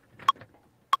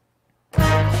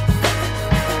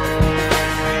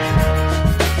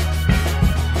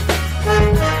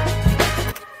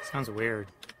 Sounds weird.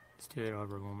 Let's do it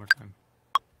over one more time.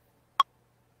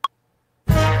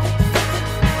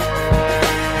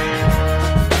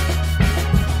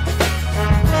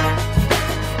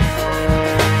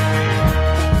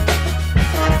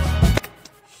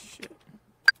 Shit.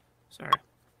 Sorry.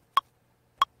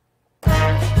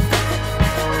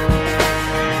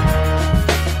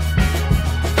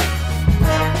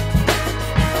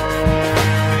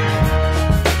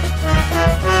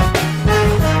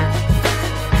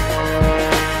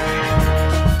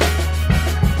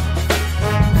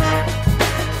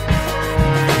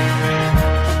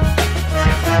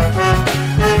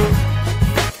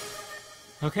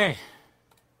 Okay.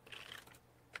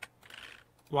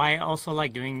 Why I also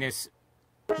like doing this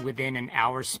within an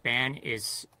hour span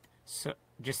is so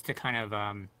just to kind of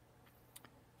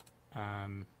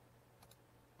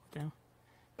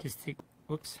just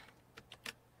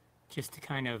to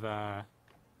kind of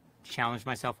challenge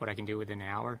myself what I can do within an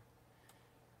hour.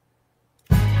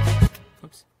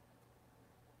 Whoops.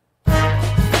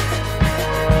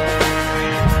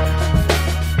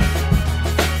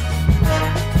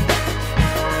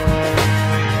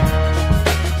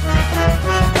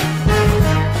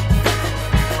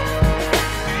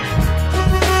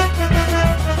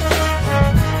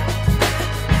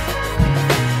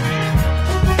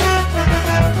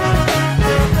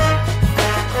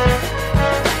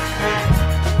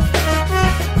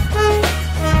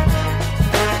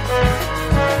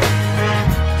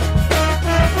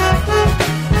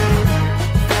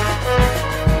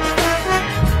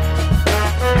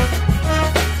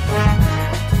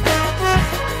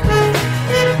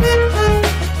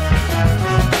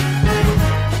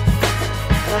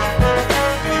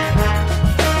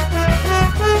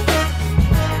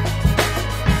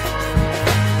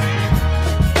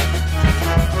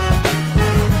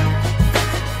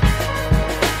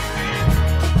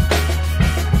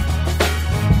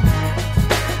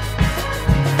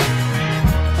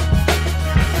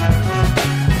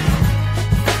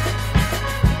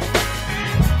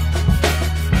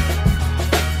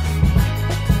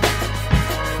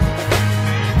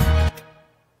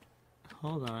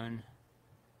 Hold on.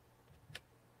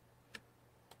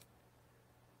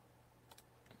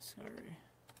 Sorry.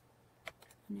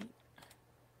 Let me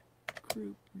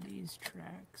group these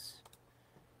tracks.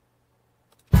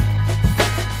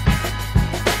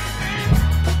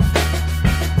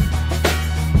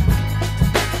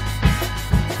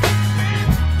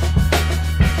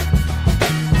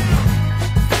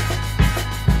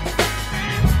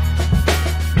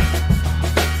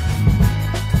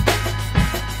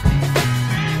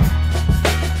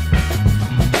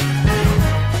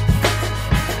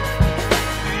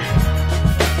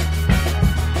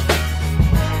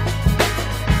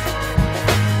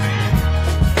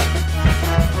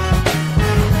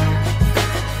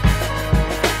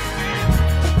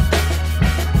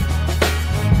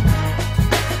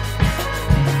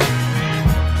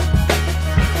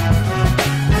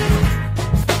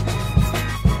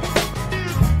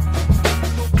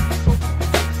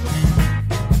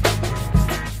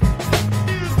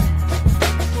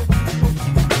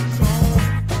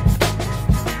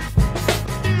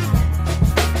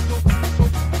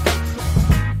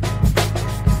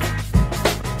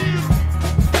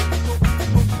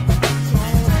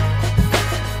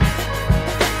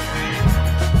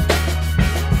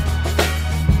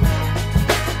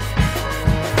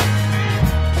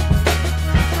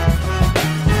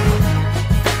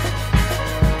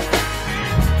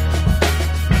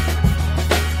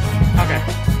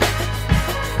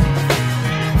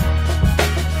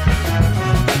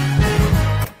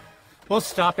 We'll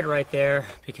stop it right there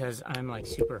because I'm like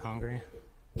super hungry.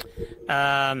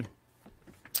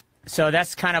 So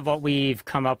that's kind of what we've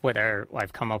come up with, or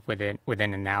I've come up with it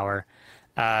within an hour.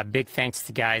 Big thanks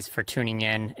to guys for tuning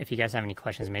in. If you guys have any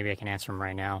questions, maybe I can answer them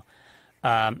right now.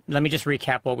 Let me just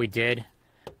recap what we did.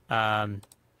 I'll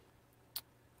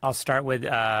start with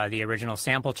the original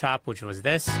sample chop, which was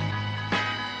this.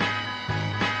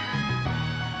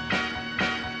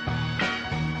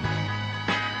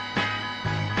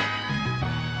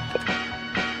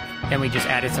 Then we just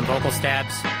added some vocal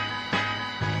stabs.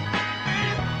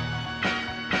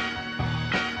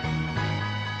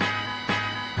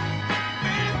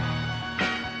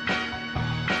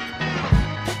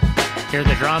 Here are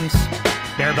the drums,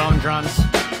 bare bone drums.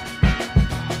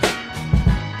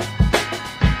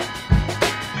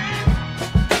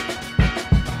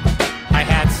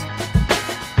 Hi-hats.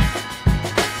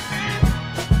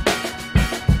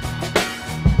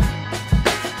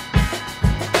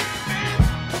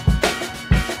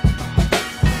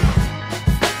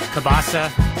 Kabasa.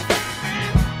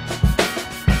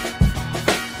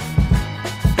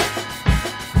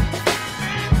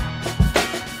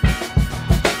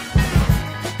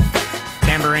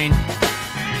 Tambourine.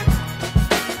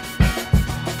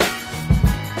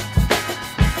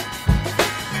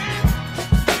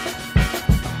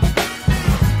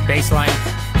 Bass line.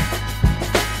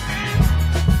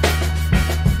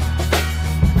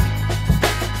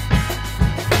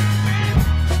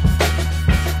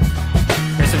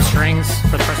 There's some strings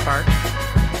for the first part.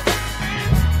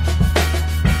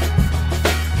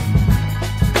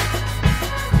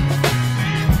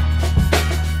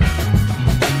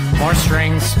 More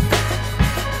strings.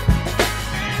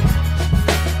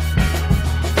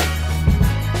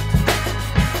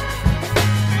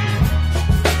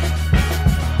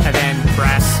 And then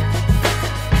brass.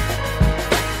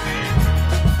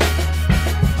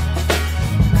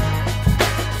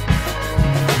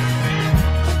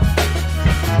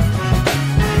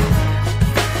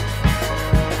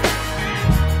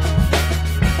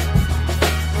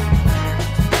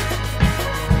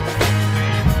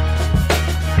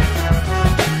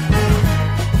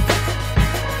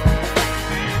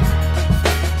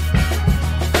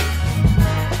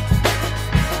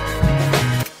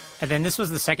 And then this was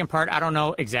the second part. I don't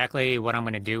know exactly what I'm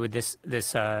going to do with this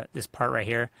part right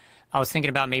here. I was thinking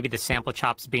about maybe the sample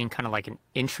chops being kind of like an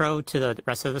intro to the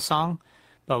rest of the song,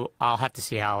 but I'll have to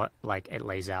see how it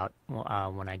lays out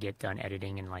when I get done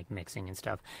editing and like mixing and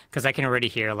stuff. Because I can already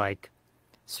hear like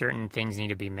certain things need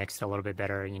to be mixed a little bit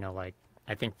better. You know, like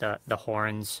I think the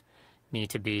horns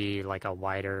need to be like a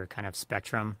wider kind of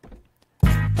spectrum.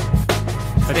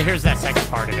 But then here's that second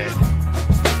part of it.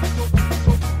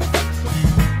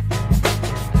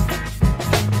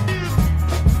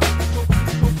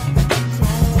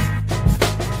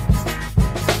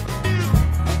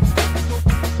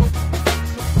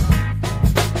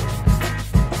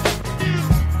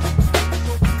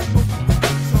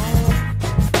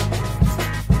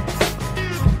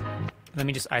 Let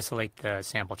me just isolate the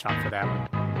sample chop for that one.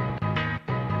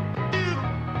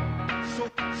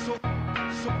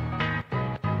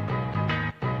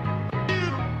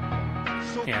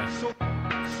 Yeah.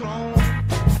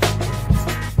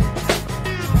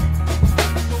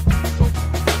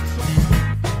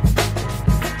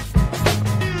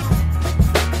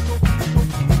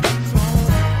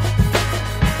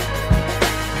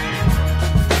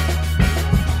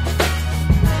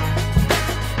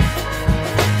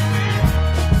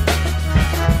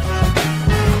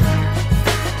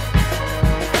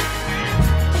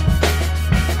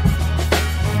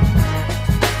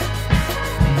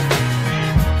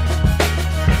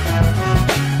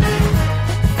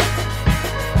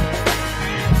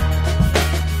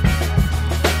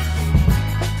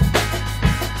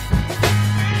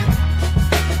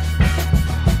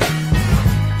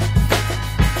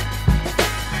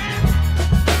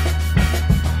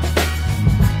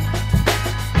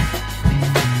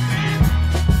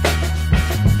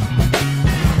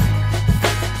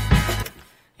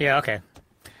 Yeah, okay.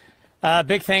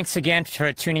 Big thanks again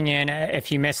for tuning in.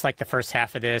 If you missed like the first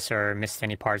half of this or missed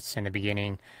any parts in the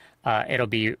beginning, it'll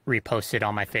be reposted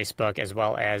on my Facebook as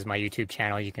well as my YouTube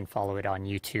channel. You can follow it on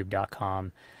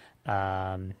youtube.com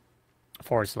 /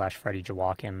 Freddie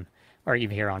Joachim, or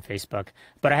even here on Facebook.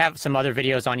 But I have some other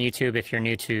videos on YouTube if you're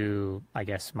new to, I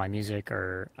guess, my music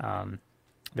or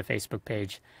the Facebook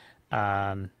page.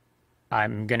 I'm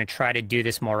going to try to do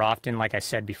this more often, like I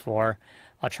said before.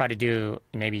 I'll try to do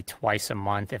maybe twice a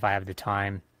month if I have the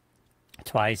time,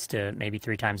 twice to maybe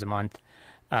 3 times a month.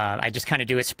 I just kind of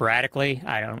do it sporadically.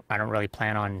 I don't really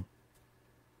plan on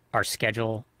our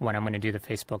schedule when I'm going to do the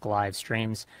Facebook live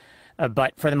streams.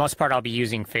 But for the most part, I'll be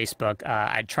using Facebook.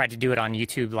 I tried to do it on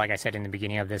YouTube, like I said in the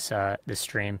beginning of this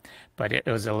stream, but it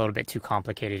was a little bit too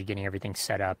complicated getting everything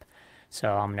set up.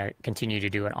 So I'm going to continue to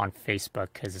do it on Facebook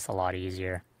because it's a lot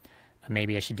easier.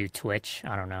 Maybe I should do Twitch.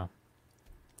 I don't know.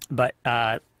 But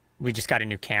we just got a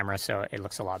new camera, so it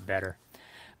looks a lot better.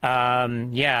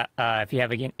 If you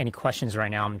have any questions right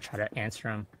now, I'm going to try to answer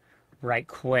them right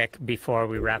quick before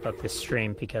we wrap up this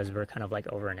stream because we're kind of like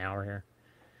over an hour here.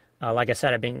 Like I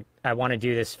said, I want to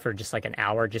do this for just like an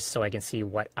hour just so I can see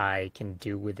what I can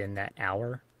do within that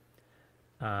hour.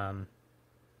 But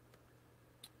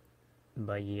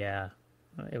yeah,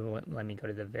 it won't let me go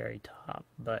to the very top,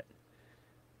 but...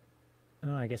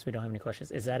 Oh, I guess we don't have any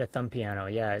questions. Is that a thumb piano?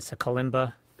 Yeah, it's a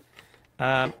kalimba.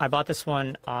 I bought this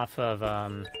one off of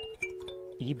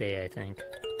eBay, I think.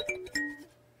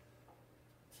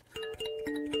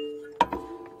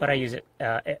 But I use it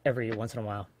every once in a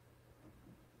while.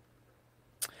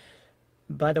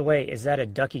 By the way, is that a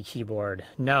Ducky keyboard?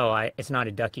 No, it's not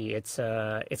a Ducky. It's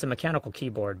a mechanical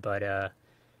keyboard, but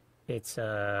it's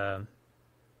a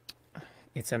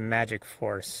it's a Magic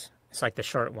Force. It's like the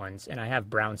short ones, and I have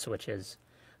brown switches.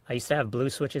 I used to have blue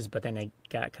switches, but then they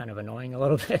got kind of annoying a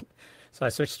little bit, so I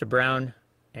switched to brown,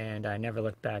 and I never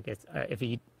looked back. It's if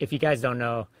you guys don't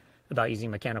know about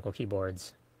using mechanical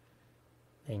keyboards,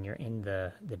 then you're in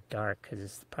the dark because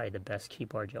it's probably the best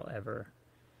keyboard you'll ever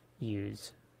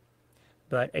use.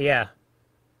 But yeah,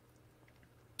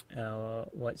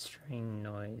 what string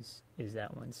noise is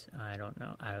that one's? I don't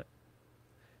know.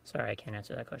 Sorry, I can't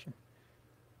answer that question.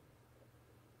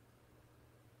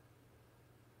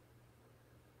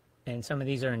 And some of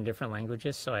these are in different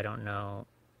languages, so I don't know.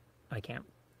 I can't.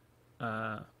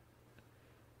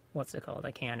 What's it called?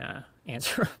 I can't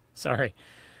answer. Sorry.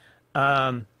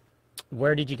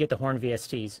 Where did you get the horn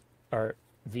VSTs or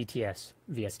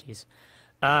VSTs?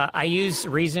 I use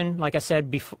Reason, like I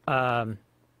said before,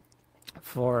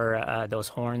 for those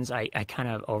horns. I kind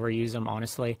of overuse them,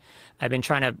 honestly. I've been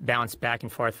trying to bounce back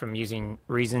and forth from using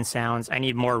Reason sounds. I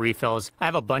need more refills. I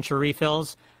have a bunch of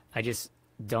refills. I just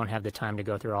don't have the time to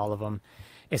go through all of them.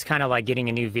 It's kind of like getting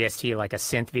a new VST, like a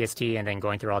synth VST, and then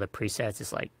going through all the presets.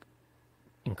 It's like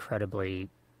incredibly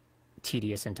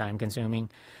tedious and time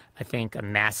consuming. I think a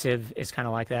Massive is kind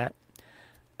of like that.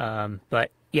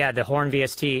 But yeah, the horn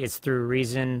VST is through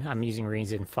Reason. I'm using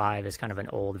Reason 5. It's kind of an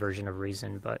old version of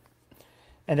Reason, but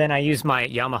and then I use my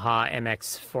Yamaha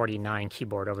MX49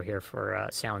 keyboard over here for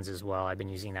sounds as well. I've been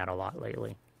using that a lot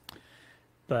lately.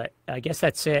 But I guess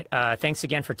that's it. Thanks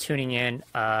again for tuning in.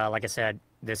 Like I said,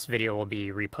 this video will be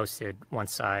reposted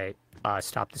once I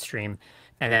stop the stream,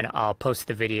 and then I'll post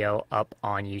the video up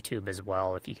on YouTube as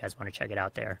well if you guys want to check it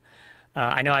out there.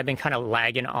 I know I've been kind of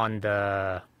lagging on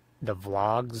the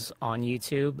vlogs on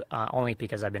YouTube, only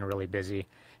because I've been really busy,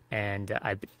 and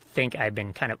I think I've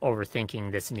been kind of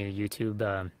overthinking this new YouTube,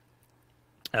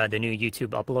 the new YouTube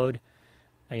upload.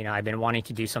 You know, I've been wanting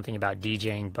to do something about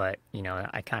DJing, but, you know,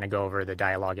 I kind of go over the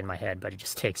dialogue in my head, but it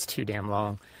just takes too damn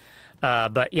long.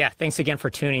 But yeah, thanks again for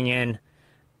tuning in.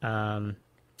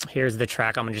 Here's the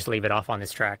track. I'm going to just leave it off on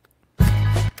this track.